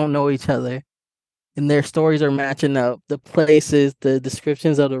people that don't know each other and their stories are matching up, the places, the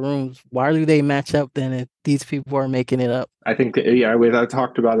descriptions of the rooms, why do they match up then if these people are making it up? I think, I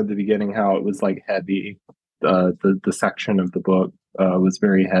talked about at the beginning how it was like heavy. The section of the book was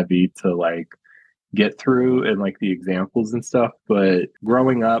very heavy to like get through and like the examples and stuff. But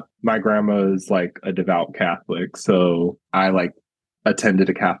growing up, my grandma is like a devout Catholic. So I like attended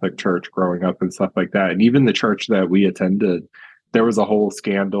a Catholic church growing up and stuff like that. And even the church that we attended, there was a whole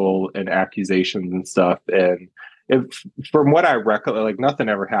scandal and accusations and stuff. And from what I recollect, like nothing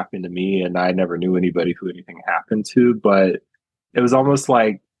ever happened to me and I never knew anybody who anything happened to, but it was almost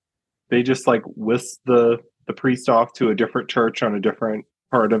like they just like whisked the priest off to a different church on a different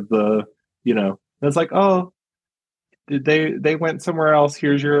part of the, it's like, oh, they went somewhere else.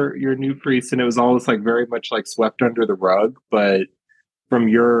 Here's your new priest. And it was almost like very much like swept under the rug. But from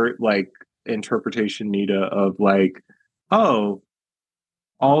your like interpretation, Nita, of like, oh,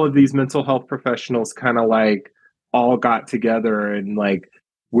 all of these mental health professionals kind of like all got together and like,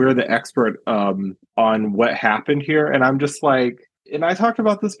 we're the expert on what happened here. And I'm just like, and I talked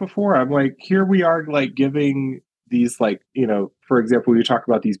about this before. I'm like, here we are like giving these like, for example, we talk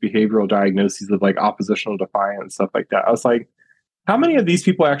about these behavioral diagnoses of like oppositional defiance and stuff like that. I was like, how many of these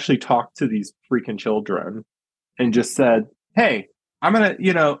people actually talked to these freaking children and just said, hey, I'm going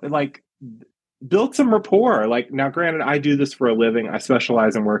to, like build some rapport. Like now, granted, I do this for a living. I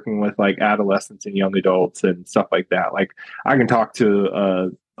specialize in working with like adolescents and young adults and stuff like that. Like I can talk to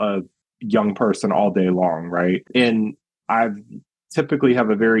a young person all day long. Right. And I've typically have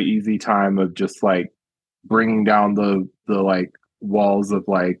a very easy time of just like bringing down the like walls of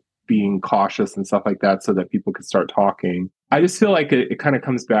like being cautious and stuff like that so that people can start talking. I just feel like it kind of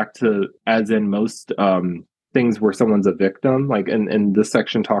comes back to, as in most things where someone's a victim, like and this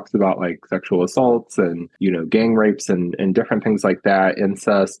section talks about like sexual assaults and gang rapes and different things like that,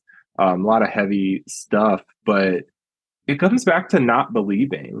 incest, a lot of heavy stuff, but it comes back to not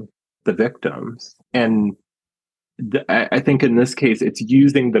believing the victims. And I think in this case, it's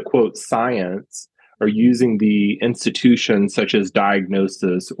using the quote science or using the institutions such as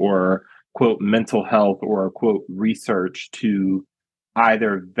diagnosis or quote mental health or quote research to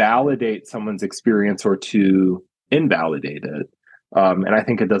either validate someone's experience or to invalidate it. And I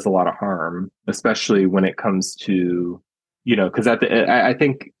think it does a lot of harm, especially when it comes to, because I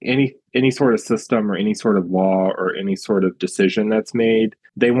think any sort of system or any sort of law or any sort of decision that's made,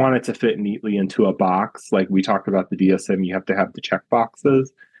 they want it to fit neatly into a box. Like we talked about the DSM, you have to have the check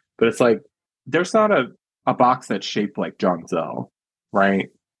boxes. But it's like, there's not a box that's shaped like John Zell, right?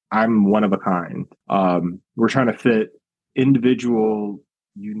 I'm one of a kind. We're trying to fit individual,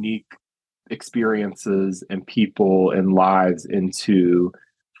 unique experiences and people and lives into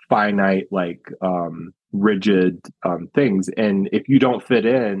finite, like rigid things. And if you don't fit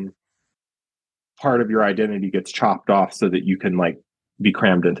in, part of your identity gets chopped off so that you can like be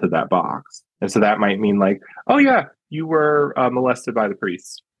crammed into that box. And so that might mean like, oh yeah, you were molested by the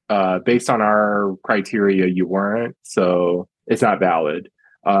priest. Based on our criteria, you weren't, so it's not valid.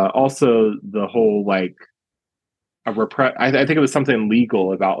 Also, the whole like I think it was something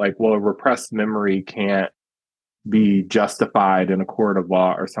legal about like, well, a repressed memory can't be justified in a court of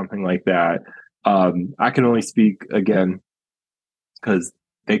law or something like that. I can only speak again because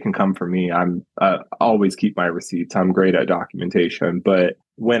they can come for me. I'm always keep my receipts. I'm great at documentation. But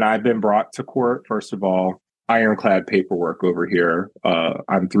when I've been brought to court, first of all, ironclad paperwork over here.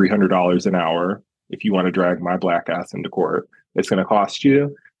 I'm $300 an hour. If you want to drag my black ass into court, it's going to cost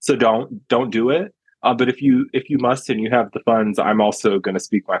you. So don't do it. But if you must and you have the funds, I'm also going to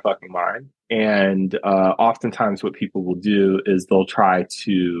speak my fucking mind. And oftentimes what people will do is they'll try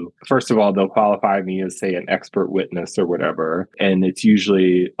to, first of all, they'll qualify me as, say, an expert witness or whatever. And it's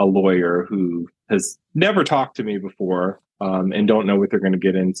usually a lawyer who has never talked to me before and don't know what they're going to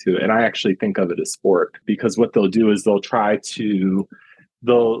get into. And I actually think of it as sport, because what they'll do is they'll try to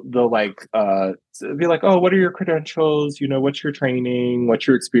they'll like be like, oh, what are your credentials, what's your training, what's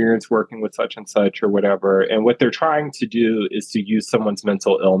your experience working with such and such or whatever. And what they're trying to do is to use someone's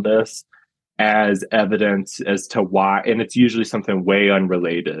mental illness as evidence as to why. And it's usually something way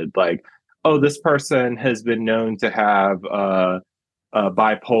unrelated, like, oh, this person has been known to have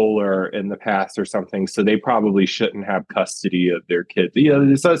bipolar in the past or something, so they probably shouldn't have custody of their kids.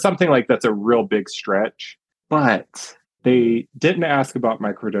 So something like that's a real big stretch. But they didn't ask about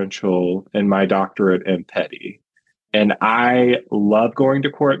my credential and my doctorate in petty. And I love going to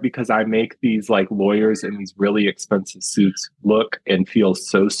court because I make these like lawyers in these really expensive suits look and feel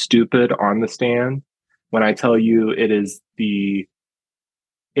so stupid on the stand. When I tell you it is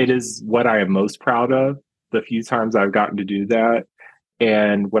what I am most proud of, the few times I've gotten to do that.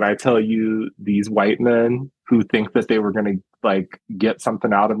 And when I tell you these white men who think that they were going to like get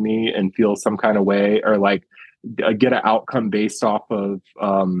something out of me and feel some kind of way, or like get an outcome based off of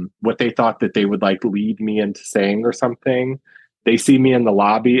what they thought that they would like lead me into saying or something, they see me in the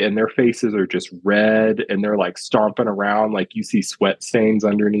lobby and their faces are just red and they're like stomping around, like you see sweat stains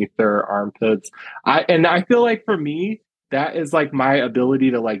underneath their armpits. I feel like for me, that is like my ability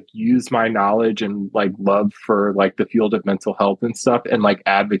to like use my knowledge and like love for like the field of mental health and stuff and like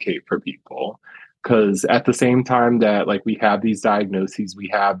advocate for people. Because at the same time that like we have these diagnoses, we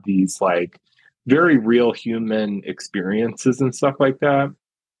have these like very real human experiences and stuff like that.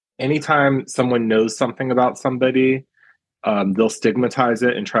 Anytime someone knows something about somebody, they'll stigmatize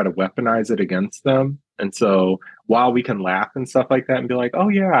it and try to weaponize it against them. And so while we can laugh and stuff like that and be like, oh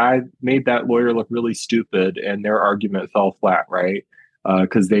yeah, I made that lawyer look really stupid and their argument fell flat, right?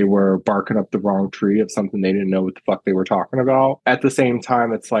 Because they were barking up the wrong tree of something they didn't know what the fuck they were talking about. At the same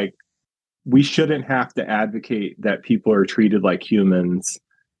time, it's like, we shouldn't have to advocate that people are treated like humans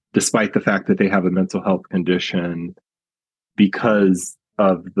despite the fact that they have a mental health condition because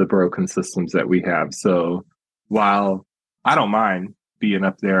of the broken systems that we have. So while I don't mind being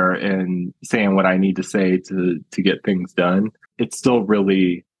up there and saying what I need to say to get things done, it's still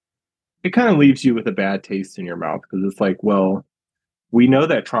really, it kind of leaves you with a bad taste in your mouth, because it's like, well, we know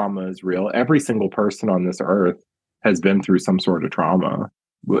that trauma is real. Every single person on this earth has been through some sort of trauma.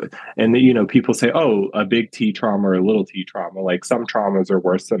 And people say, oh, a big T trauma or a little T trauma, like some traumas are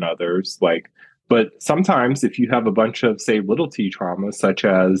worse than others, like, but sometimes if you have a bunch of, say, little T traumas, such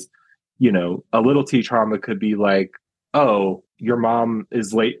as a little T trauma could be like, oh, your mom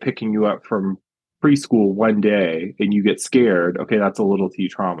is late picking you up from preschool one day and you get scared. Okay, that's a little T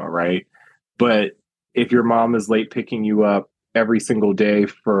trauma, right? But if your mom is late picking you up every single day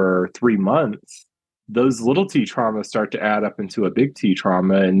for 3 months, those little T traumas start to add up into a big T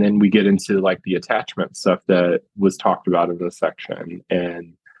trauma. And then we get into like the attachment stuff that was talked about in this section.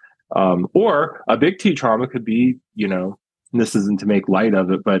 And, or a big T trauma could be, and this isn't to make light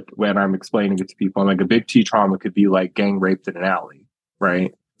of it, but when I'm explaining it to people, I'm like, a big T trauma could be like gang raped in an alley,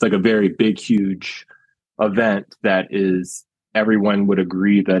 right? It's like a very big, huge event that is, everyone would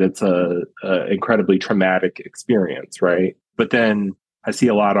agree that it's a incredibly traumatic experience, right? But then I see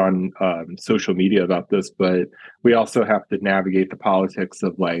a lot on social media about this, but we also have to navigate the politics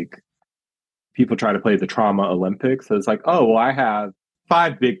of like, people try to play the trauma Olympics. So it's like, oh, well, I have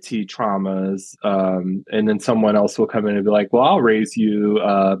 5 big T traumas. And then someone else will come in and be like, well, I'll raise you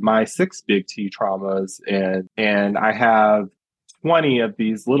my 6 big T traumas. And I have 20 of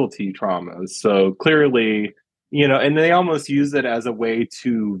these little T traumas. So clearly, and they almost use it as a way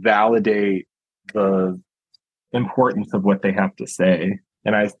to validate the importance of what they have to say.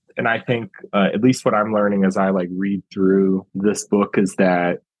 And I think at least what I'm learning as I like read through this book is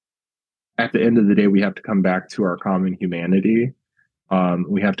that at the end of the day, we have to come back to our common humanity.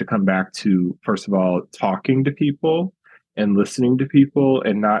 We have to come back to, first of all, talking to people and listening to people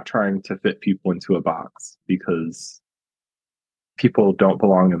and not trying to fit people into a box, because people don't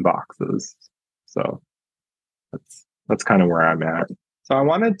belong in boxes. So that's kind of where I'm at. So I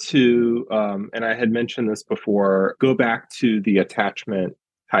wanted to, and I had mentioned this before, go back to the attachment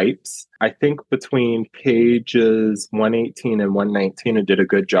types. I think between pages 118 and 119, it did a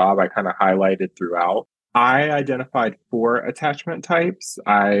good job. I kind of highlighted throughout. I identified 4 attachment types.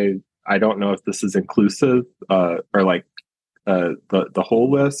 I don't know if this is inclusive or like the whole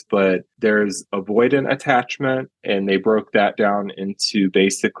list, but there's avoidant attachment, and they broke that down into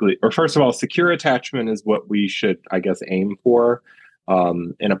basically, or first of all, secure attachment is what we should, I guess, aim for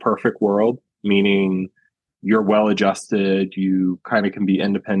in a perfect world, meaning you're well adjusted, you kind of can be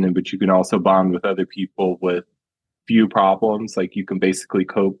independent, but you can also bond with other people with few problems. Like you can basically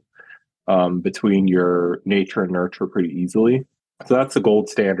cope between your nature and nurture pretty easily. So that's the gold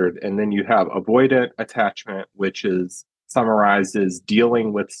standard. And then you have avoidant attachment, which is summarized as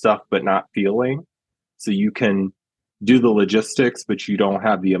dealing with stuff but not feeling. So you can do the logistics, but you don't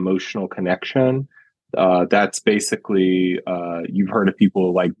have the emotional connection. That's basically, you've heard of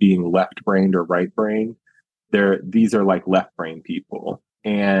people like being left-brained or right-brained. These are like left-brain people.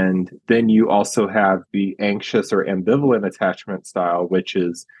 And then you also have the anxious or ambivalent attachment style, which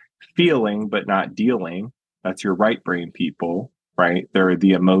is feeling but not dealing. That's your right brain people, right? They're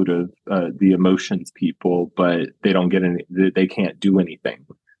the emotions people, but they don't get any, they can't do anything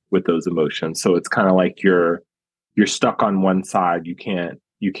with those emotions. So it's kind of like you're stuck on one side. You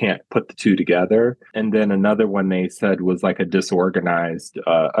can't put the two together. And then another one they said was like a disorganized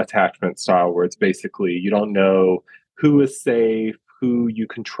attachment style, where it's basically you don't know who is safe, who you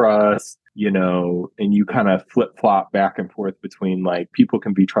can trust, and you kind of flip flop back and forth between like people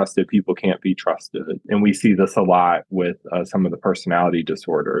can be trusted, people can't be trusted. And we see this a lot with some of the personality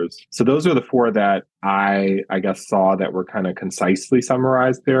disorders. So those are the 4 that I guess saw that were kind of concisely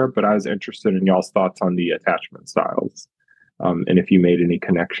summarized there, but I was interested in y'all's thoughts on the attachment styles. And if you made any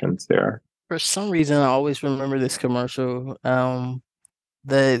connections there. For some reason, I always remember this commercial.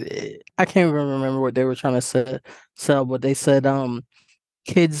 That I can't even remember what they were trying to sell, but they said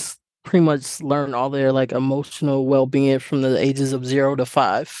kids pretty much learn all their like emotional well-being from the ages of 0 to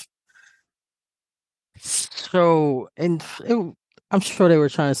 5. So, I'm sure they were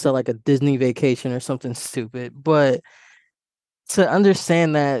trying to sell like a Disney vacation or something stupid, but to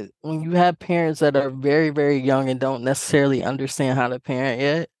understand that when you have parents that are very, very young and don't necessarily understand how to parent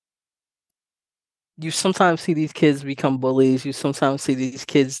yet, you sometimes see these kids become bullies. You sometimes see these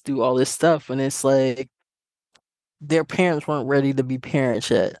kids do all this stuff, and it's like their parents weren't ready to be parents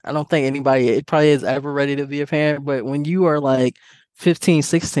yet. I don't think anybody it probably is ever ready to be a parent, but when you are like 15,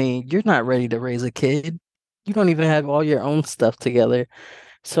 16, you're not ready to raise a kid. You don't even have all your own stuff together.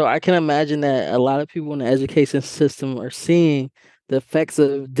 So I can imagine that a lot of people in the education system are seeing the effects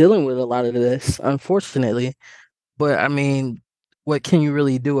of dealing with a lot of this, unfortunately. But I mean, what can you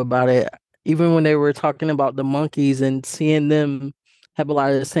really do about it? Even when they were talking about the monkeys and seeing them have a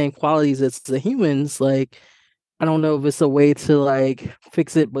lot of the same qualities as the humans, like I don't know if it's a way to like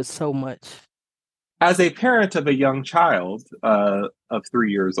fix it, but so much. As a parent of a young child of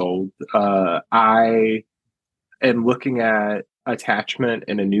 3 years old, I am looking at attachment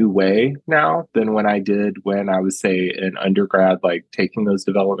in a new way now than when I did when I was, say, an undergrad, like taking those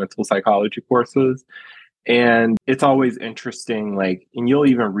developmental psychology courses. And it's always interesting, like, and you'll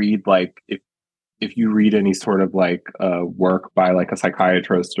even read, like, if you read any sort of like work by like a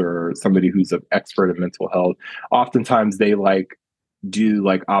psychiatrist or somebody who's an expert in mental health, oftentimes they like do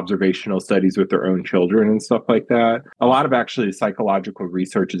like observational studies with their own children and stuff like that. A lot of actually psychological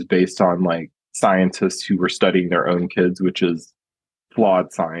research is based on like scientists who were studying their own kids, which is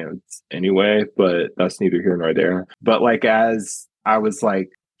flawed science anyway, but that's neither here nor there. But like as I was like,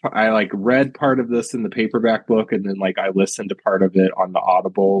 I like read part of this in the paperback book, and then like I listened to part of it on the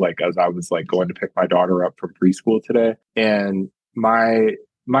Audible, like as I was like going to pick my daughter up from preschool today. And my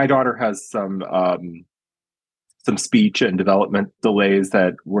daughter has some speech and development delays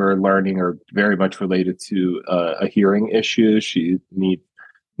that we're learning are very much related to a hearing issue. She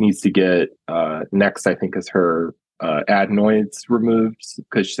needs to get next, I think, is her adenoids removed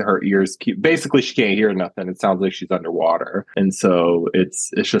because her ears basically she can't hear nothing. It sounds like she's underwater. And so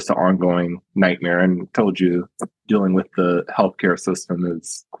it's just an ongoing nightmare. And I told you, dealing with the healthcare system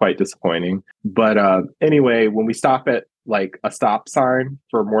is quite disappointing. But anyway, when we stop at like a stop sign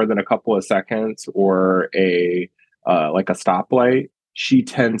for more than a couple of seconds or a stoplight, she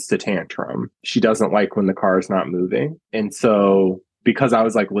tends to tantrum. She doesn't like when the car is not moving. And so because I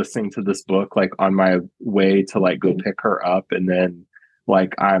was like listening to this book, like on my way to like go pick her up, and then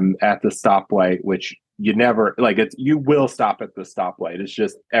like I'm at the stoplight, which you never like, you will stop at the stoplight. It's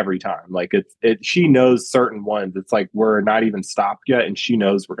just every time, like she knows certain ones. It's like, we're not even stopped yet. And she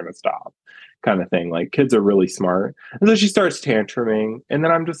knows we're going to stop kind of thing. Like kids are really smart. And so she starts tantruming. And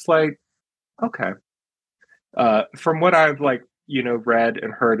then I'm just like, okay. From what I've like, read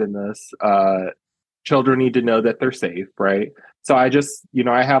and heard in this, children need to know that they're safe, right? So I just,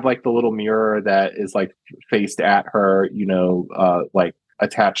 I have like the little mirror that is like faced at her, like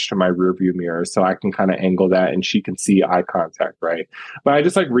attached to my rear view mirror. So I can kind of angle that and she can see eye contact, right? But I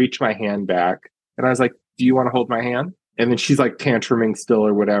just like reach my hand back and I was like, do you want to hold my hand? And then she's like tantruming still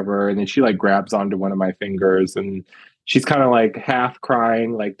or whatever. And then she like grabs onto one of my fingers and she's kind of like half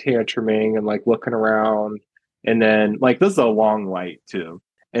crying, like tantruming and like looking around. And then like, this is a long light too.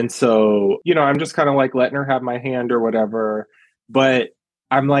 And so, I'm just kind of like letting her have my hand or whatever. But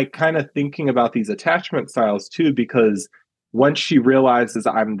I'm like kind of thinking about these attachment styles too, because once she realizes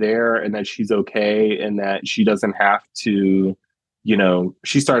I'm there and that she's okay and that she doesn't have to,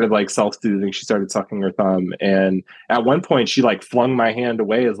 she started like self-soothing. She started sucking her thumb. And at one point she like flung my hand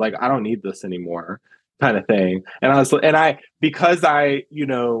away as like, I don't need this anymore kind of thing. And because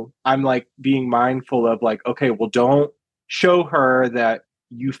I'm like being mindful of like, okay, well, don't show her that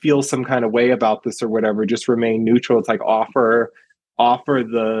you feel some kind of way about this or whatever, just remain neutral. It's like offer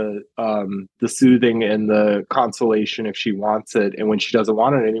the soothing and the consolation if she wants it. And when she doesn't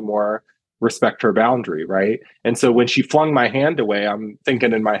want it anymore, respect her boundary. Right. And so when she flung my hand away, I'm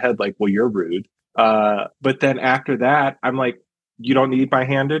thinking in my head, like, well, you're rude. But then after that, I'm like, you don't need my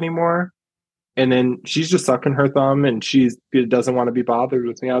hand anymore. And then she's just sucking her thumb and she doesn't want to be bothered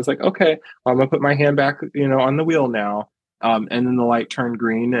with me. I was like, okay, I'm going to put my hand back, on the wheel now. And then the light turned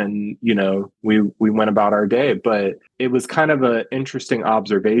green and, we went about our day. But it was kind of an interesting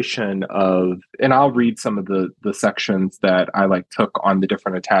observation and I'll read some of the sections that I like took on the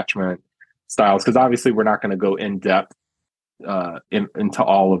different attachment styles, because obviously we're not going to go in depth into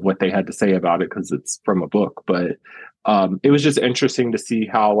all of what they had to say about it because it's from a book. But it was just interesting to see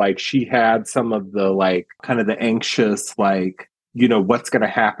how like she had some of the like kind of the anxious, like, what's going to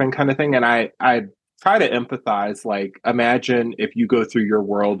happen kind of thing. And I try to empathize, like, imagine if you go through your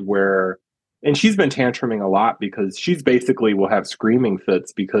world where, and she's been tantruming a lot because she's basically will have screaming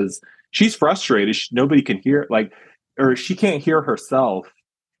fits because she's frustrated. Nobody can hear, like, or she can't hear herself.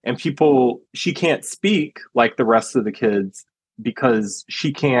 And she can't speak like the rest of the kids because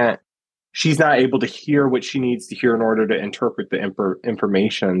she's not able to hear what she needs to hear in order to interpret the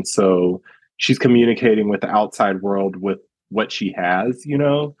information. So she's communicating with the outside world with what she has,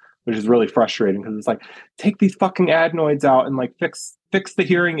 which is really frustrating because it's like, take these fucking adenoids out and like fix the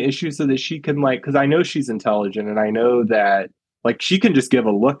hearing issue so that she can like, because I know she's intelligent and I know that like she can just give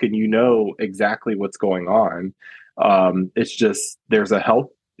a look and exactly what's going on. It's just there's a health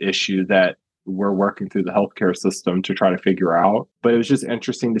issue that we're working through the healthcare system to try to figure out. But it was just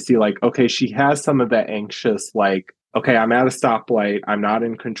interesting to see like, okay, she has some of that anxious, like, okay, I'm at a stoplight. I'm not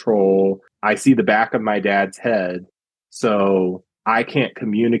in control. I see the back of my dad's head. So I can't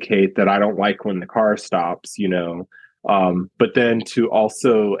communicate that I don't like when the car stops, but then to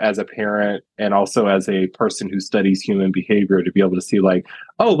also as a parent and also as a person who studies human behavior to be able to see like,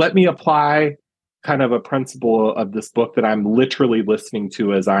 oh, let me apply kind of a principle of this book that I'm literally listening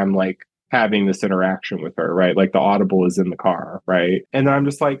to as I'm like having this interaction with her, right? Like the audible is in the car, right? And then I'm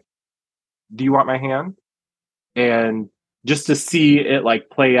just like, do you want my hand? And just to see it like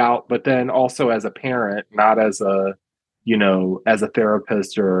play out, but then also as a parent, not as a, as a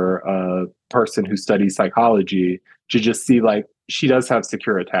therapist or a person who studies psychology, to just see like she does have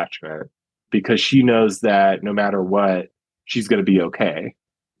secure attachment because she knows that no matter what, she's going to be okay.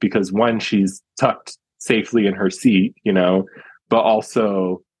 Because one, she's tucked safely in her seat, but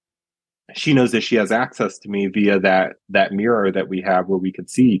also she knows that she has access to me via that mirror that we have where we can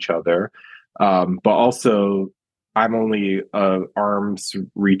see each other. But also I'm only arm's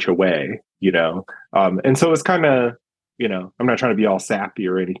reach away, and so it's kind of, I'm not trying to be all sappy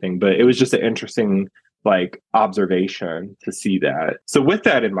or anything, but it was just an interesting like observation to see that. So with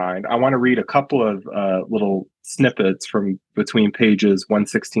that in mind, I want to read a couple of little snippets from between pages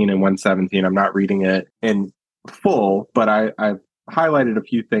 116 and 117. I'm not reading it in full, but I've highlighted a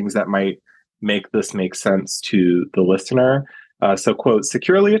few things that might make this make sense to the listener. So, quote,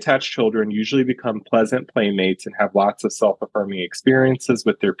 securely attached children usually become pleasant playmates and have lots of self-affirming experiences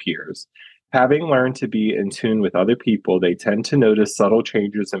with their peers. Having learned to be in tune with other people, they tend to notice subtle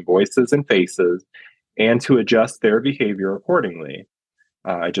changes in voices and faces and to adjust their behavior accordingly.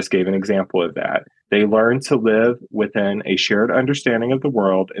 I just gave an example of that. They learn to live within a shared understanding of the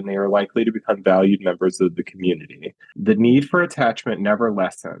world, and they are likely to become valued members of the community. The need for attachment never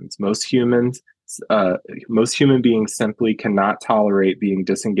lessens. Most human beings simply cannot tolerate being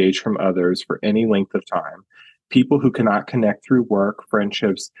disengaged from others for any length of time. People who cannot connect through work,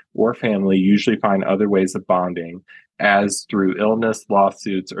 friendships, or family usually find other ways of bonding, as through illness,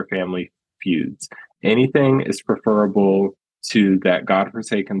 lawsuits, or family feuds. Anything is preferable to that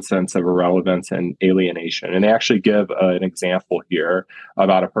godforsaken sense of irrelevance and alienation. And they actually give an example here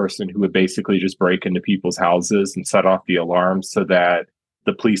about a person who would basically just break into people's houses and set off the alarm so that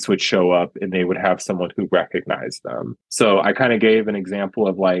the police would show up and they would have someone who recognized them. So I kind of gave an example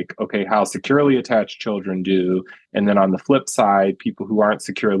of like, okay, how securely attached children do. And then on the flip side, people who aren't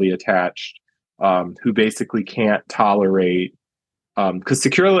securely attached, who basically can't tolerate, because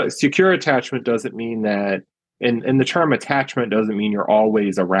secure attachment doesn't mean that, and the term attachment doesn't mean you're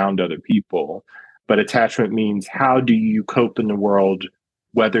always around other people, but attachment means how do you cope in the world,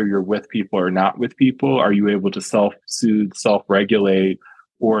 whether you're with people or not with people? Are you able to self-soothe, self-regulate,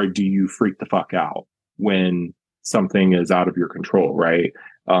 or do you freak the fuck out when something is out of your control, right?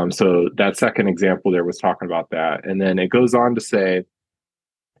 So that second example there was talking about that. And then it goes on to say,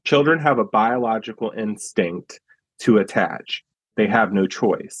 children have a biological instinct to attach. They have no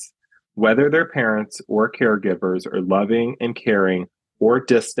choice. Whether their parents or caregivers are loving and caring or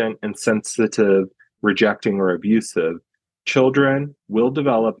distant and sensitive, rejecting or abusive, children will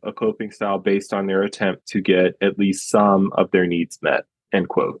develop a coping style based on their attempt to get at least some of their needs met, end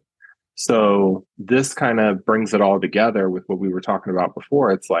quote. So this kind of brings it all together with what we were talking about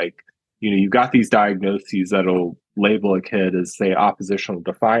before. It's like, you've got these diagnoses that'll label a kid as, say, oppositional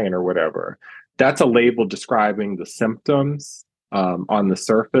defiant or whatever. That's a label describing the symptoms on the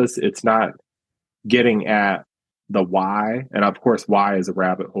surface. It's not getting at the why. And of course, why is a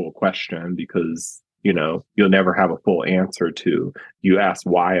rabbit hole question because, you'll never have a full answer to. You ask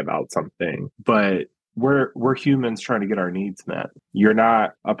why about something, but we're humans trying to get our needs met. You're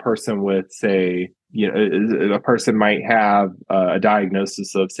not a person with, say, a person might have a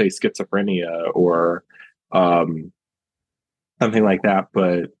diagnosis of, say, schizophrenia or something like that,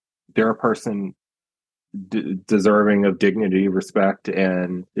 but they're a person deserving of dignity, respect,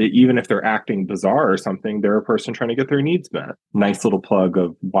 and even if they're acting bizarre or something, they're a person trying to get their needs met. Nice little plug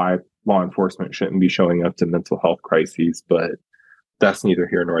of why law enforcement shouldn't be showing up to mental health crises, but that's neither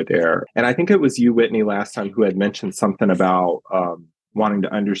here nor there. And I think it was you, Whitney, last time who had mentioned something about wanting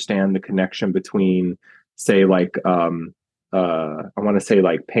to understand the connection between, say, like, I want to say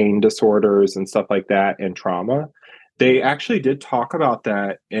like pain disorders and stuff like that and trauma. They actually did talk about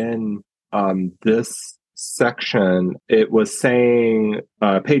that in this section. It was saying,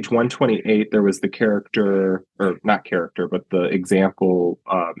 page 128, there was the character, or not character, but the example,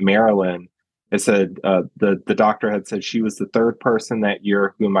 Marilyn. It said the doctor had said she was the third person that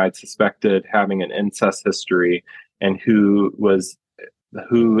year whom I'd suspected having an incest history, and who was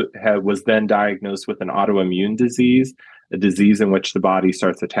then diagnosed with an autoimmune disease, a disease in which the body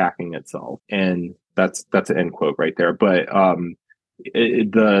starts attacking itself. And that's an end quote right there. But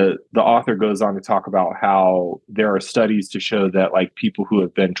the author goes on to talk about how there are studies to show that like people who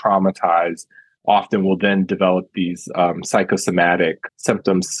have been traumatized often will then develop these psychosomatic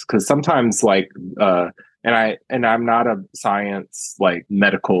symptoms, because sometimes and I'm not a science like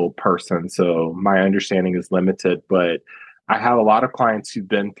medical person, so my understanding is limited, but I have a lot of clients who've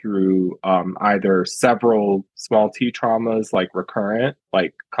been through either several small T traumas, like recurrent,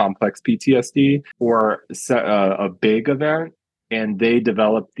 like complex PTSD, or a big event. And they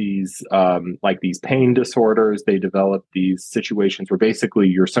develop these these pain disorders. They develop these situations where basically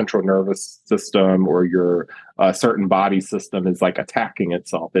your central nervous system or your certain body system is like attacking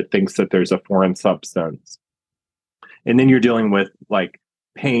itself. It thinks that there's a foreign substance. And then you're dealing with like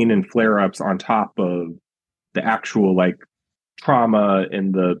pain and flare-ups on top of the actual like trauma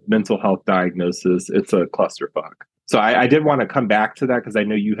and the mental health diagnosis. It's a clusterfuck. So I did want to come back to that because I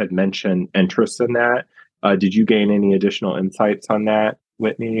know you had mentioned interest in that. Did you gain any additional insights on that,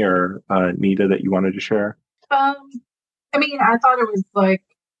 Whitney or Nita, that you wanted to share? I mean, I thought it was like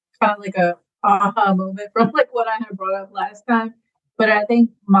kind of like a aha moment from like what I had brought up last time. But I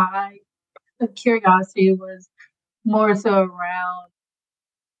think my curiosity was more so around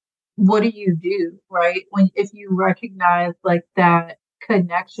what do you do, right? When if you recognize like that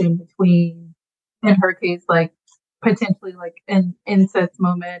connection between, in her case, like potentially like an incest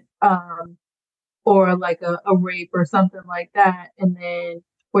moment, or like a rape or something like that, and then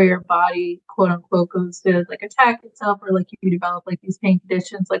where your body quote unquote goes to like attack itself, or like you develop like these pain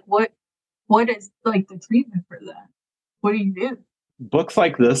conditions, like what is like the treatment for that? What do you do? Books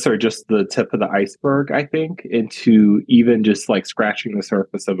like this are just the tip of the iceberg, I think, into even just like scratching the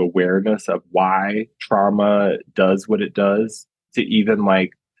surface of awareness of why trauma does what it does. To even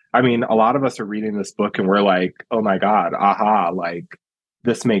like, I mean, a lot of us are reading this book and we're like, oh my God, aha, like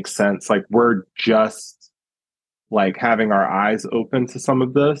this makes sense. Like we're just like having our eyes open to some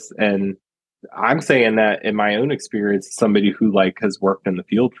of this. And I'm saying that in my own experience, somebody who like has worked in the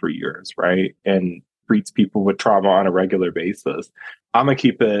field for years, right? And treats people with trauma on a regular basis. I'm gonna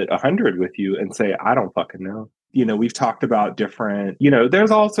keep it 100 with you and say, I don't fucking know. You know, we've talked about different, you know,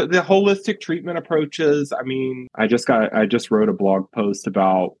 there's also the holistic treatment approaches. I mean, I just wrote a blog post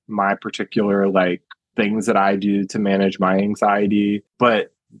about my particular like things that I do to manage my anxiety,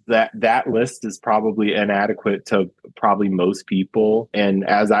 but that list is probably inadequate to probably most people. And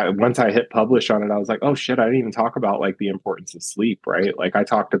once I hit publish on it, I was like, oh shit, I didn't even talk about like the importance of sleep, right? Like I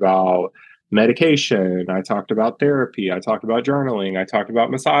talked about medication, I talked about therapy, I talked about journaling, I talked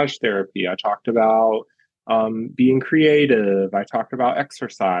about massage therapy, I talked about being creative, I talked about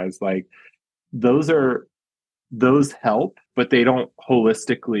exercise. Like those are those help, but they don't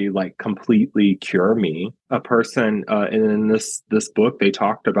holistically like completely cure me. A person and in this book they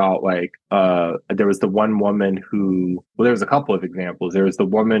talked about like there was the one woman who, well, there was a couple of examples. There was the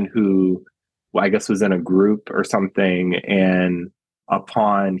woman who, well, I guess was in a group or something, and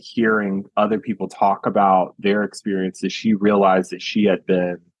upon hearing other people talk about their experiences, she realized that she had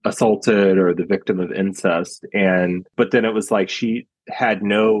been assaulted or the victim of incest. And but then it was like she had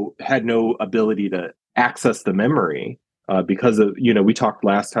no ability to access the memory because of, you know, we talked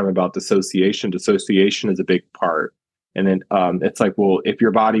last time about dissociation. Dissociation is a big part. And then it's like, well, if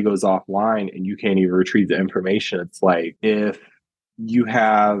your body goes offline and you can't even retrieve the information, it's like if you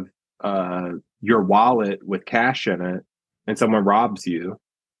have your wallet with cash in it and someone robs you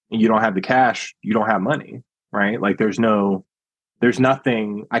and you don't have the cash, you don't have money, right? Like there's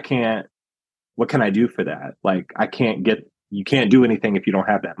nothing, what can I do for that? Like you can't do anything if you don't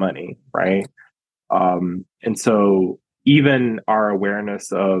have that money, right? And so even our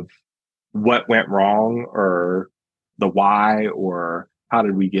awareness of what went wrong or the why or how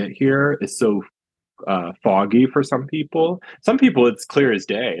did we get here is so foggy for some people. Some people, it's clear as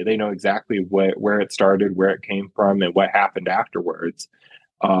day. They know exactly where it started, where it came from, and what happened afterwards.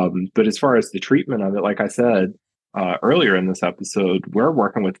 But as far as the treatment of it, like I said earlier in this episode, we're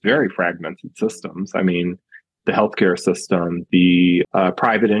working with very fragmented systems. I mean, the healthcare system, the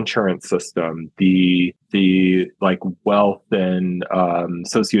private insurance system, the like wealth and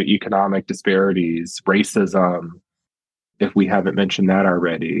socioeconomic disparities, racism. If we haven't mentioned that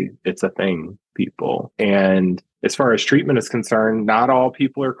already, it's a thing, people. And as far as treatment is concerned, not all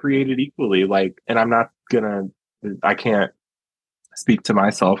people are created equally. Like, and I can't speak to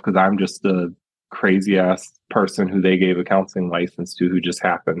myself because I'm just a crazy ass person who they gave a counseling license to, who just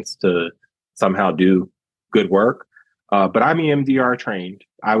happens to somehow do good work. But I'm EMDR trained.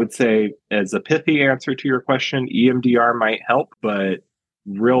 I would say, as a pithy answer to your question, EMDR might help, but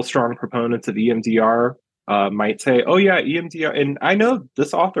real strong proponents of EMDR might say, oh yeah, EMDR. And I know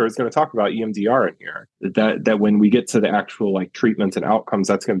this author is going to talk about EMDR in here, that when we get to the actual like treatments and outcomes,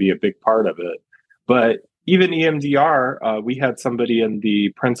 that's going to be a big part of it. But even EMDR, we had somebody in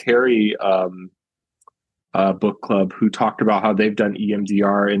the Prince Harry book club who talked about how they've done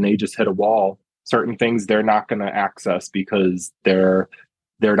EMDR and they just hit a wall. Certain things they're not going to access because they're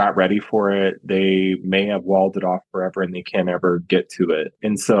not ready for it. They may have walled it off forever and they can't ever get to it.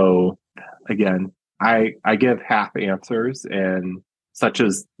 And so again, I give half answers, and such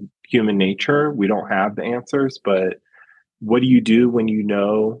as human nature, we don't have the answers. But what do you do when you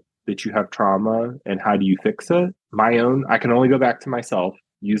know that you have trauma, and how do you fix it? I can only go back to myself,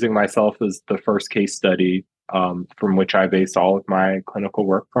 using myself as the first case study from which I based all of my clinical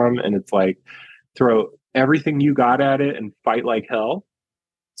work from. And it's like, throw everything you got at it and fight like hell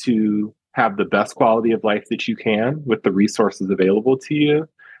to have the best quality of life that you can with the resources available to you.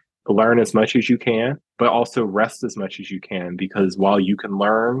 Learn as much as you can, but also rest as much as you can, because while you can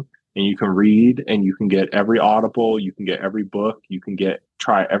learn and you can read and you can get every audible, you can get every book, you can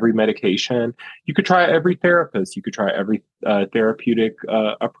try every medication, you could try every therapist, you could try every therapeutic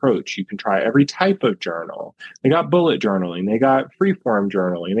approach, you can try every type of journal. They got bullet journaling, they got freeform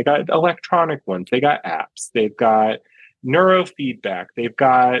journaling, they got electronic ones, they got apps, they've got neurofeedback. They've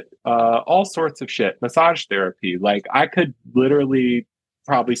got all sorts of shit. Massage therapy. Like, I could literally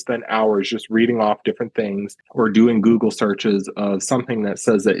probably spend hours just reading off different things or doing Google searches of something that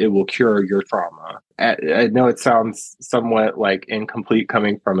says that it will cure your trauma. I know it sounds somewhat like incomplete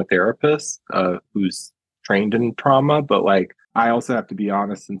coming from a therapist who's trained in trauma, but like, I also have to be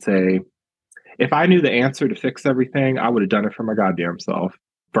honest and say, if I knew the answer to fix everything, I would have done it for my goddamn self,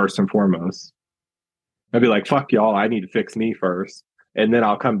 first and foremost. I'd be like, fuck y'all, I need to fix me first. And then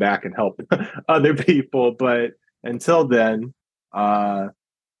I'll come back and help other people. But until then, I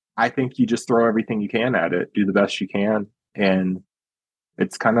think you just throw everything you can at it, do the best you can. And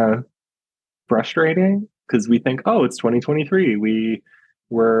it's kind of frustrating because we think, oh, it's 2023. We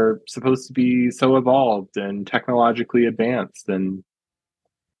were supposed to be so evolved and technologically advanced, and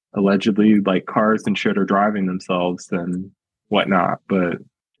allegedly like cars and shit are driving themselves and whatnot. But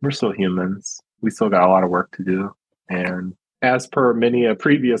we're still humans. We still got a lot of work to do. And as per many a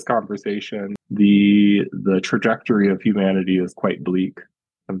previous conversation, the trajectory of humanity is quite bleak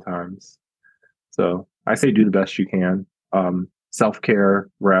sometimes. So I say do the best you can. Self-care,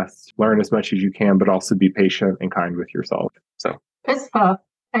 rest, learn as much as you can, but also be patient and kind with yourself. So it's tough.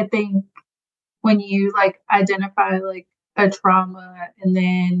 I think when you like identify like a trauma and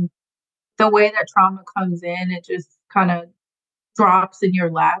then the way that trauma comes in, it just kind of drops in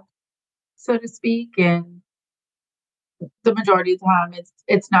your lap, so to speak. And the majority of the time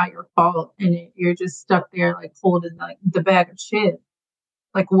it's not your fault, and you're just stuck there like holding like the bag of shit.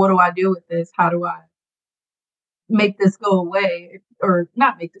 Like, what do I do with this? How do I make this go away, or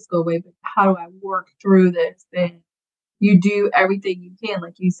not make this go away, but how do I work through this? And you do everything you can,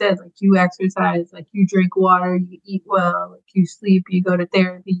 like you said, like you exercise, like you drink water, you eat well, like you sleep, you go to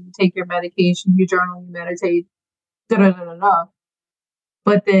therapy, you take your medication, you journal, you meditate, da da da da da.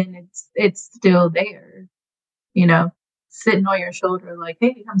 But then it's still there, you know, sitting on your shoulder, like,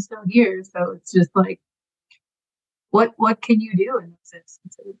 hey, I'm still here. So it's just like, what can you do in those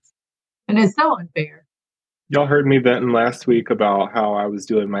instances? And it's so unfair. y'all heard me venting last week about how I was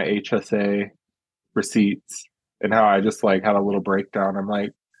doing my HSA receipts and how I just like had a little breakdown. I'm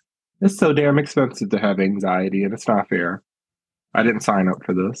like, it's so damn expensive to have anxiety, and it's not fair. I didn't sign up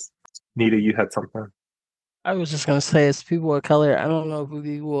for this. Nita, you had something. I was just gonna say, as people of color, I don't know if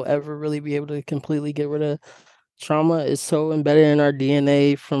we will ever really be able to completely get rid of trauma. It's so embedded in our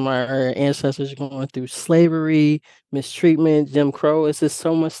DNA from our ancestors going through slavery, mistreatment, Jim Crow. It's just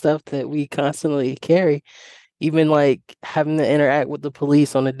so much stuff that we constantly carry. Even like having to interact with the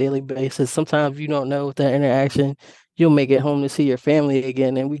police on a daily basis. Sometimes you don't know with that interaction, you'll make it home to see your family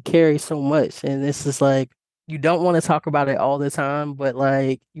again. And we carry so much. And this is like, you don't want to talk about it all the time, but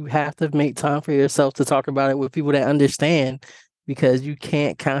like you have to make time for yourself to talk about it with people that understand, because you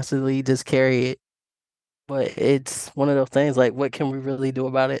can't constantly just carry it. But it's one of those things, like, what can we really do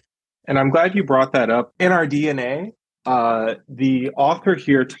about it? And I'm glad you brought that up. In our DNA, the author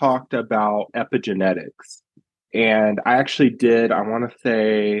here talked about epigenetics. And I actually did, I want to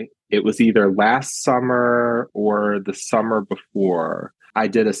say it was either last summer or the summer before. I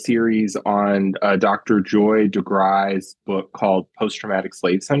did a series on Dr. Joy DeGruy's book called Post-Traumatic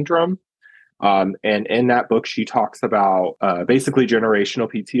Slave Syndrome. And in that book, she talks about basically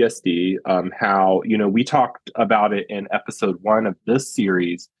generational PTSD, how, you know, we talked about it in episode 1 of this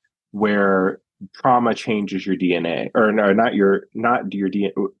series, where trauma changes your DNA, or no, not your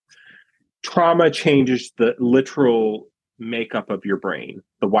DNA. Trauma changes the literal makeup of your brain,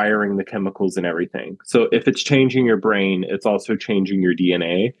 the wiring, the chemicals, and everything. So if it's changing your brain, it's also changing your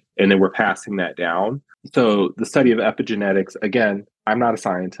DNA, and then we're passing that down. So the study of epigenetics, again, I'm not a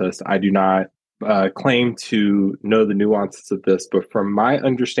scientist. I do not claim to know the nuances of this, but from my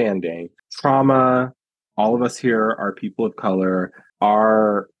understanding, trauma, all of us here are people of color.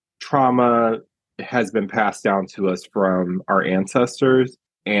 Our trauma has been passed down to us from our ancestors,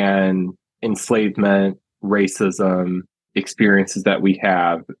 and enslavement, racism, experiences that we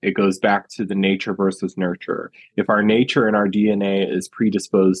have, it goes back to the nature versus nurture. If our nature and our DNA is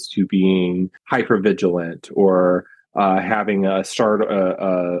predisposed to being hypervigilant or having a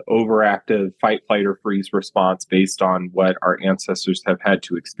overactive fight, flight, or freeze response based on what our ancestors have had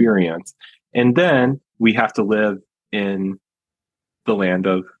to experience, and then we have to live in the land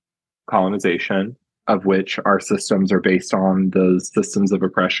of colonization, of which our systems are based on those systems of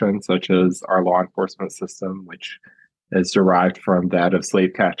oppression, such as our law enforcement system, which is derived from that of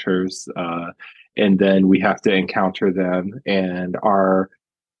slave catchers. And then we have to encounter them, and our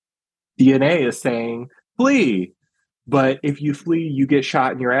DNA is saying, flee. But if you flee, you get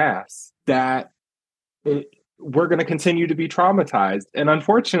shot in your ass. We're going to continue to be traumatized. And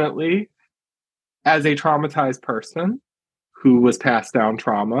unfortunately, as a traumatized person, who was passed down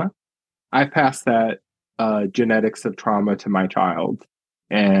trauma. I passed that genetics of trauma to my child,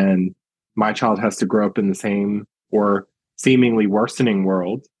 and my child has to grow up in the same or seemingly worsening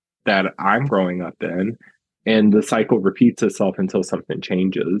world that I'm growing up in. And the cycle repeats itself until something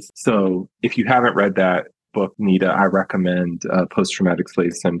changes. So if you haven't read that book, Nita, I recommend Post-Traumatic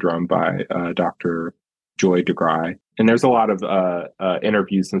Slave Syndrome by Dr. Joy DeGruy. And there's a lot of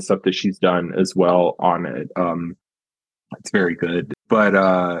interviews and stuff that she's done as well on it. It's very good.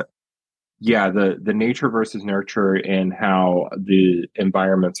 But yeah, the nature versus nurture and how the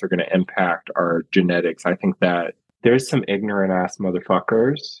environments are going to impact our genetics. I think that there's some ignorant ass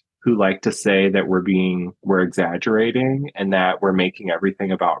motherfuckers who like to say that we're exaggerating and that we're making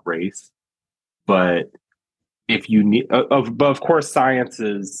everything about race. But if you need, of course,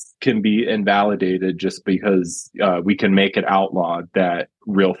 sciences can be invalidated just because we can make it outlawed that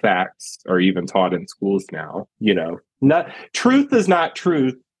real facts are even taught in schools now. You know, truth is not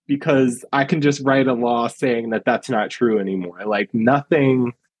truth because I can just write a law saying that that's not true anymore. Like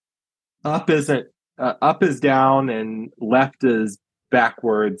nothing, up is down and left is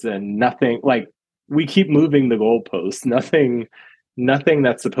backwards, and nothing, like we keep moving the goalposts. Nothing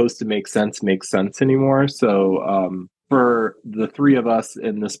that's supposed to make sense makes sense anymore. So for the three of us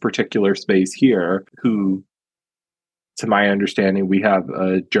in this particular space here, who, to my understanding, we have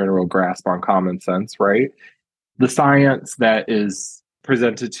a general grasp on common sense, right? The science that is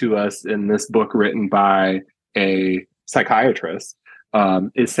presented to us in this book written by a psychiatrist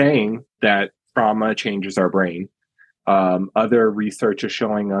is saying that trauma changes our brain. Other research is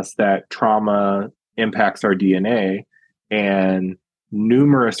showing us that trauma impacts our DNA, and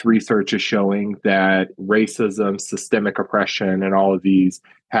numerous research is showing that racism, systemic oppression, and all of these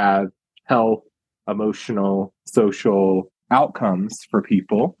have health, emotional, social outcomes for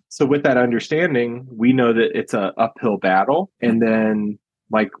people. So with that understanding, we know that it's an uphill battle. And then,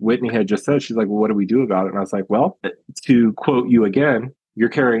 like Whitney had just said, she's like, well, what do we do about it? And I was like, well, to quote you again, you're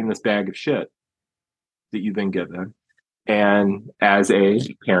carrying this bag of shit that you've been given. And as a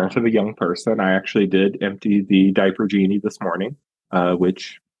parent of a young person, I actually did empty the diaper genie this morning,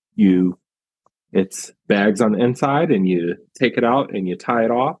 which it's bags on the inside and you take it out and you tie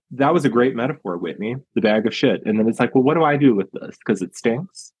it off. That was a great metaphor, Whitney, the bag of shit. And then it's like, well, what do I do with this? Because it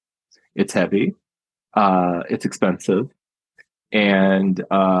stinks. It's heavy. It's expensive. And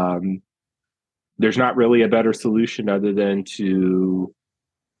there's not really a better solution other than to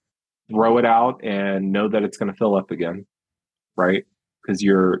throw it out and know that it's going to fill up again, right? Because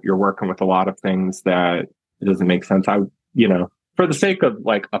you're working with a lot of things that it doesn't make sense. For the sake of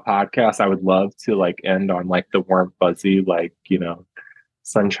like a podcast, I would love to like end on like the warm fuzzy, like,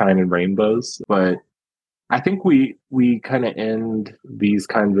 sunshine and rainbows. But I think we kind of end these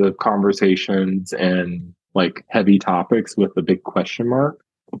kinds of conversations and like heavy topics with a big question mark.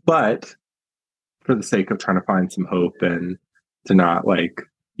 But for the sake of trying to find some hope and to not like,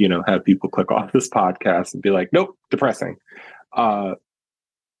 have people click off this podcast and be like, nope, depressing.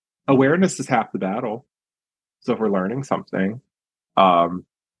 Awareness is half the battle. So if we're learning something,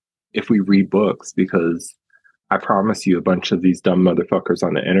 if we read books, because I promise you a bunch of these dumb motherfuckers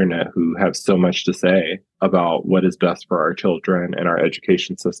on the internet who have so much to say about what is best for our children and our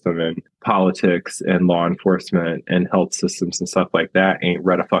education system and politics and law enforcement and health systems and stuff like that ain't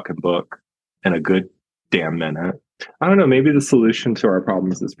read a fucking book in a good damn minute. I don't know, maybe the solution to our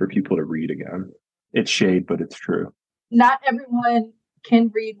problems is for people to read again. It's shade, but it's true. Not everyone can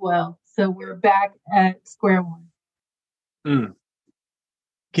read well, so we're back at square one.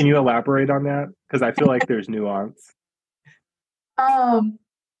 Can you elaborate on that? Because I feel like there's nuance.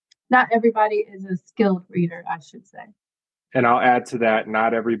 Not everybody is a skilled reader, I should say. And I'll add to that,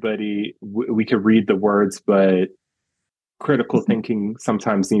 not everybody, we can read the words, but critical thinking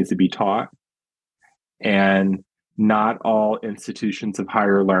sometimes needs to be taught. And not all institutions of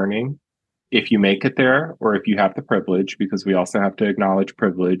higher learning, if you make it there, or if you have the privilege, because we also have to acknowledge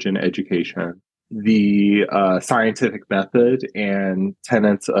privilege in education, the scientific method and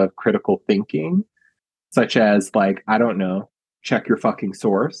tenets of critical thinking, such as like, I don't know, check your fucking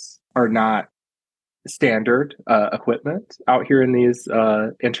source, are not standard equipment out here in these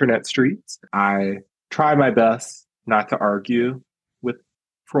internet streets. I try my best not to argue with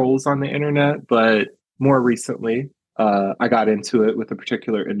trolls on the internet, but more recently, I got into it with a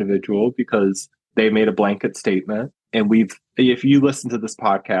particular individual because they made a blanket statement. And if you listen to this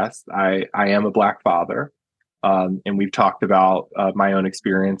podcast, I am a Black father. And we've talked about my own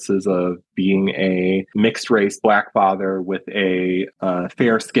experiences of being a mixed race Black father with a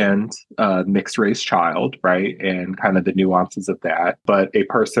fair-skinned mixed race child, right? And kind of the nuances of that. But a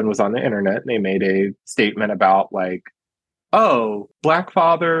person was on the internet and they made a statement about like, oh, Black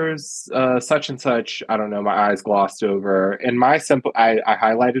fathers, such and such. I don't know. My eyes glossed over. And I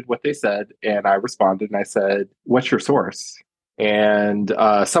highlighted what they said and I responded and I said, what's your source? And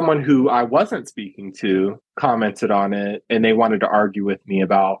someone who I wasn't speaking to commented on it and they wanted to argue with me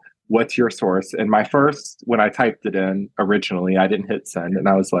about what's your source. And when I typed it in originally, I didn't hit send. And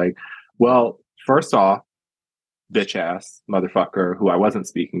I was like, well, first off, bitch ass motherfucker who I wasn't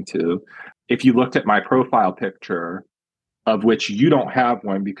speaking to. If you looked at my profile picture, of which you don't have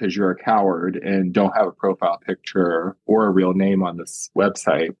one because you're a coward and don't have a profile picture or a real name on this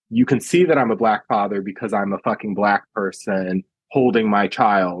website, you can see that I'm a Black father because I'm a fucking Black person holding my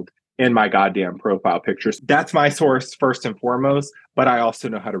child in my goddamn profile pictures. That's my source first and foremost, but I also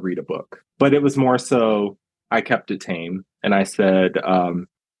know how to read a book. But it was more so I kept it tame and I said, oh,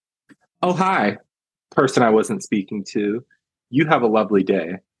 hi, person I wasn't speaking to. You have a lovely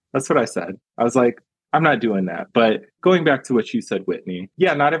day. That's what I said. I was like, I'm not doing that. But going back to what you said, Whitney,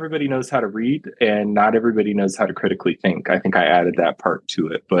 yeah, not everybody knows how to read and not everybody knows how to critically think. I think I added that part to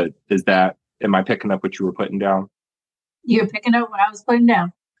it. But am I picking up what you were putting down? You're picking up what I was putting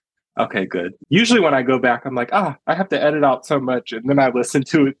down. Okay, good. Usually when I go back, I'm like, I have to edit out so much. And then I listen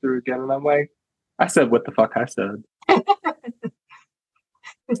to it through again and I'm like, I said what the fuck I said.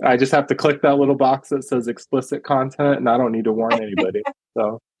 I just have to click that little box that says explicit content and I don't need to warn anybody.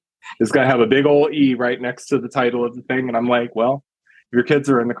 So it's going to have a big old E right next to the title of the thing. And I'm like, well, if your kids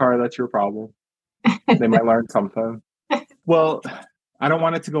are in the car, that's your problem. They might learn something. Well, I don't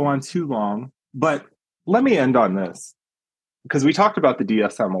want it to go on too long, but let me end on this because we talked about the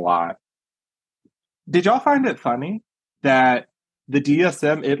DSM a lot. Did y'all find it funny that the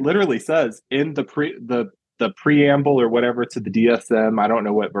DSM, it literally says in the preamble or whatever to the DSM, I don't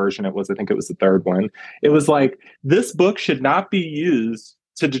know what version it was. I think it was the third one. It was like, this book should not be used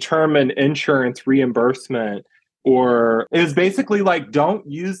to determine insurance reimbursement, or it was basically like, don't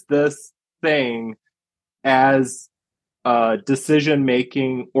use this thing as decision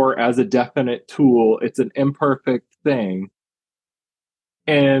making or as a definite tool. It's an imperfect thing.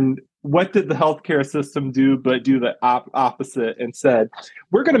 And what did the healthcare system do but do the opposite and said,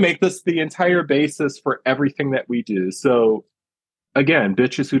 we're going to make this the entire basis for everything that we do. So again,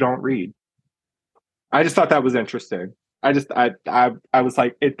 bitches who don't read. I just thought that was interesting. I was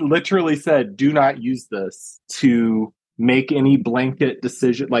like, it literally said, do not use this to make any blanket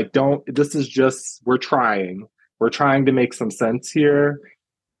decision. Like, we're trying to make some sense here.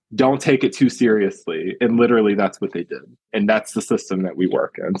 Don't take it too seriously. And literally that's what they did. And that's the system that we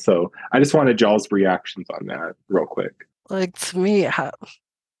work in. So I just wanted y'all's reactions on that real quick. Like, to me,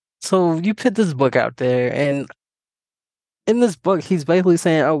 so you put this book out there, and in this book, he's basically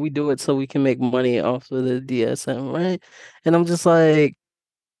saying, oh, we do it so we can make money off of the DSM, right? And I'm just like,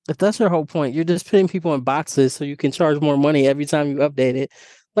 if that's your whole point, you're just putting people in boxes so you can charge more money every time you update it.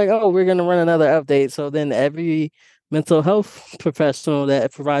 Like, oh, we're going to run another update. So then every mental health professional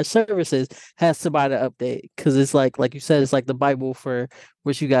that provides services has to buy the update because it's like you said, it's like the Bible for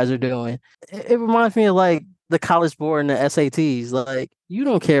what you guys are doing. It reminds me of like the College Board and the SATs. Like, you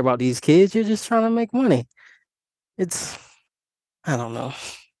don't care about these kids. You're just trying to make money. I don't know.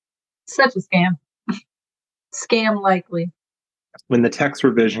 Such a scam. Scam likely. When the text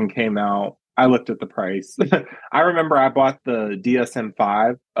revision came out, I looked at the price. I remember I bought the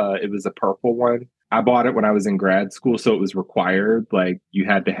DSM-5. It was a purple one. I bought it when I was in grad school, so it was required. Like, you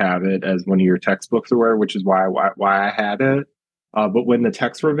had to have it as one of your textbooks or whatever, which is why I had it. But when the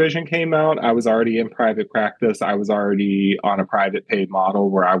text revision came out, I was already in private practice. I was already on a private paid model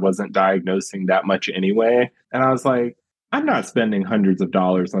where I wasn't diagnosing that much anyway. And I was like, I'm not spending hundreds of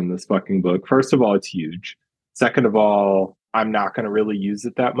dollars on this fucking book. First of all, it's huge. Second of all, I'm not going to really use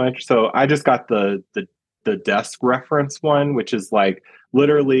it that much. So I just got the desk reference one, which is like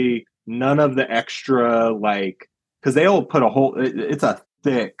literally none of the extra, like, because they'll put it's a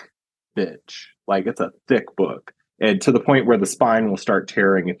thick bitch. Like, it's a thick book. And to the point where the spine will start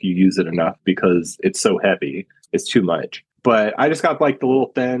tearing if you use it enough because it's so heavy. It's too much. But I just got like the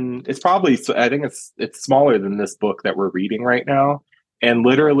little thin, it's probably, I think it's smaller than this book that we're reading right now. And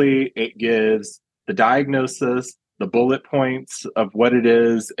literally it gives the diagnosis, the bullet points of what it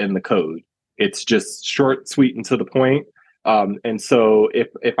is, and the code. It's just short, sweet, and to the point. And so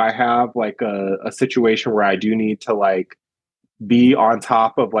if I have like a situation where I do need to like be on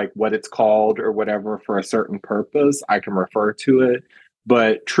top of like what it's called or whatever for a certain purpose, I can refer to it.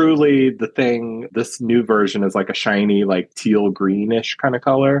 But truly this new version is like a shiny, like teal greenish kind of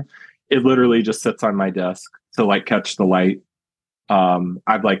color. It literally just sits on my desk to like catch the light.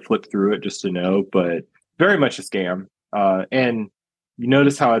 I've like flipped through it just to know, but very much a scam. And you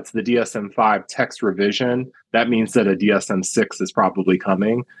notice how it's the DSM-5 text revision. That means that a DSM-6 is probably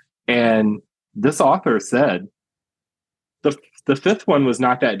coming. And this author said the fifth one was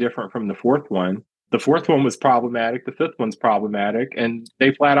not that different from the fourth one. The fourth one was problematic. The fifth one's problematic. And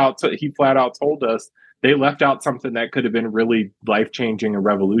he flat out told us they left out something that could have been really life-changing and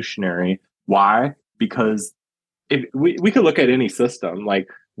revolutionary. Why? Because if we could look at any system. Like,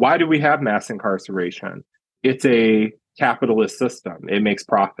 why do we have mass incarceration? It's a capitalist system. It makes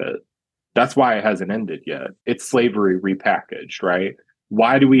profit. That's why it hasn't ended yet. It's slavery repackaged, right?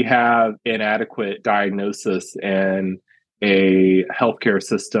 Why do we have inadequate diagnosis and a healthcare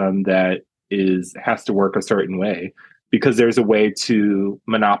system that has to work a certain way? Because there's a way to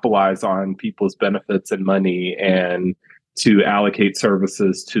monopolize on people's benefits and money and to allocate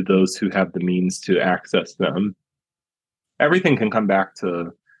services to those who have the means to access them. Everything can come back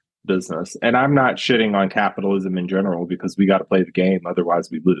to business. And I'm not shitting on capitalism in general, because we got to play the game, otherwise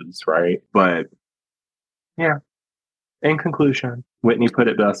we lose, right? But yeah, in conclusion, Whitney put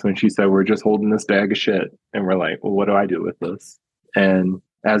it best when she said, we're just holding this bag of shit. And we're like, well, what do I do with this? And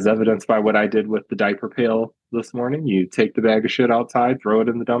as evidenced by what I did with the diaper pail this morning, you take the bag of shit outside, throw it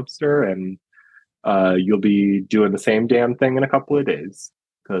in the dumpster, and you'll be doing the same damn thing in a couple of days,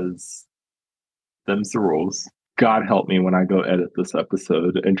 because them's the rules. God help me when I go edit this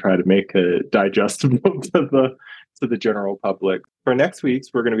episode and try to make it digestible to the general public. For next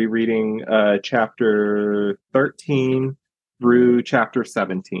week's, we're going to be reading chapter 13 through chapter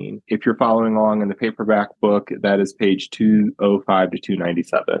 17. If you're following along in the paperback book, that is page 205 to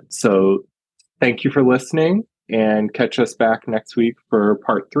 297. So thank you for listening, and catch us back next week for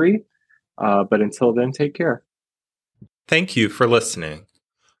part 3. But until then, take care. Thank you for listening.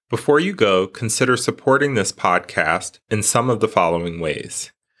 Before you go, consider supporting this podcast in some of the following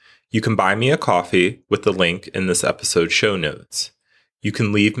ways. You can buy me a coffee with the link in this episode's show notes. You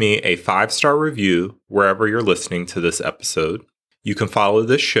can leave me a 5-star review wherever you're listening to this episode. You can follow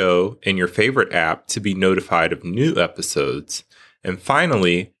this show in your favorite app to be notified of new episodes. And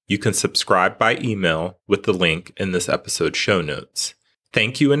finally, you can subscribe by email with the link in this episode's show notes.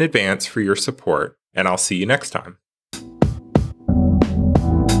 Thank you in advance for your support, and I'll see you next time.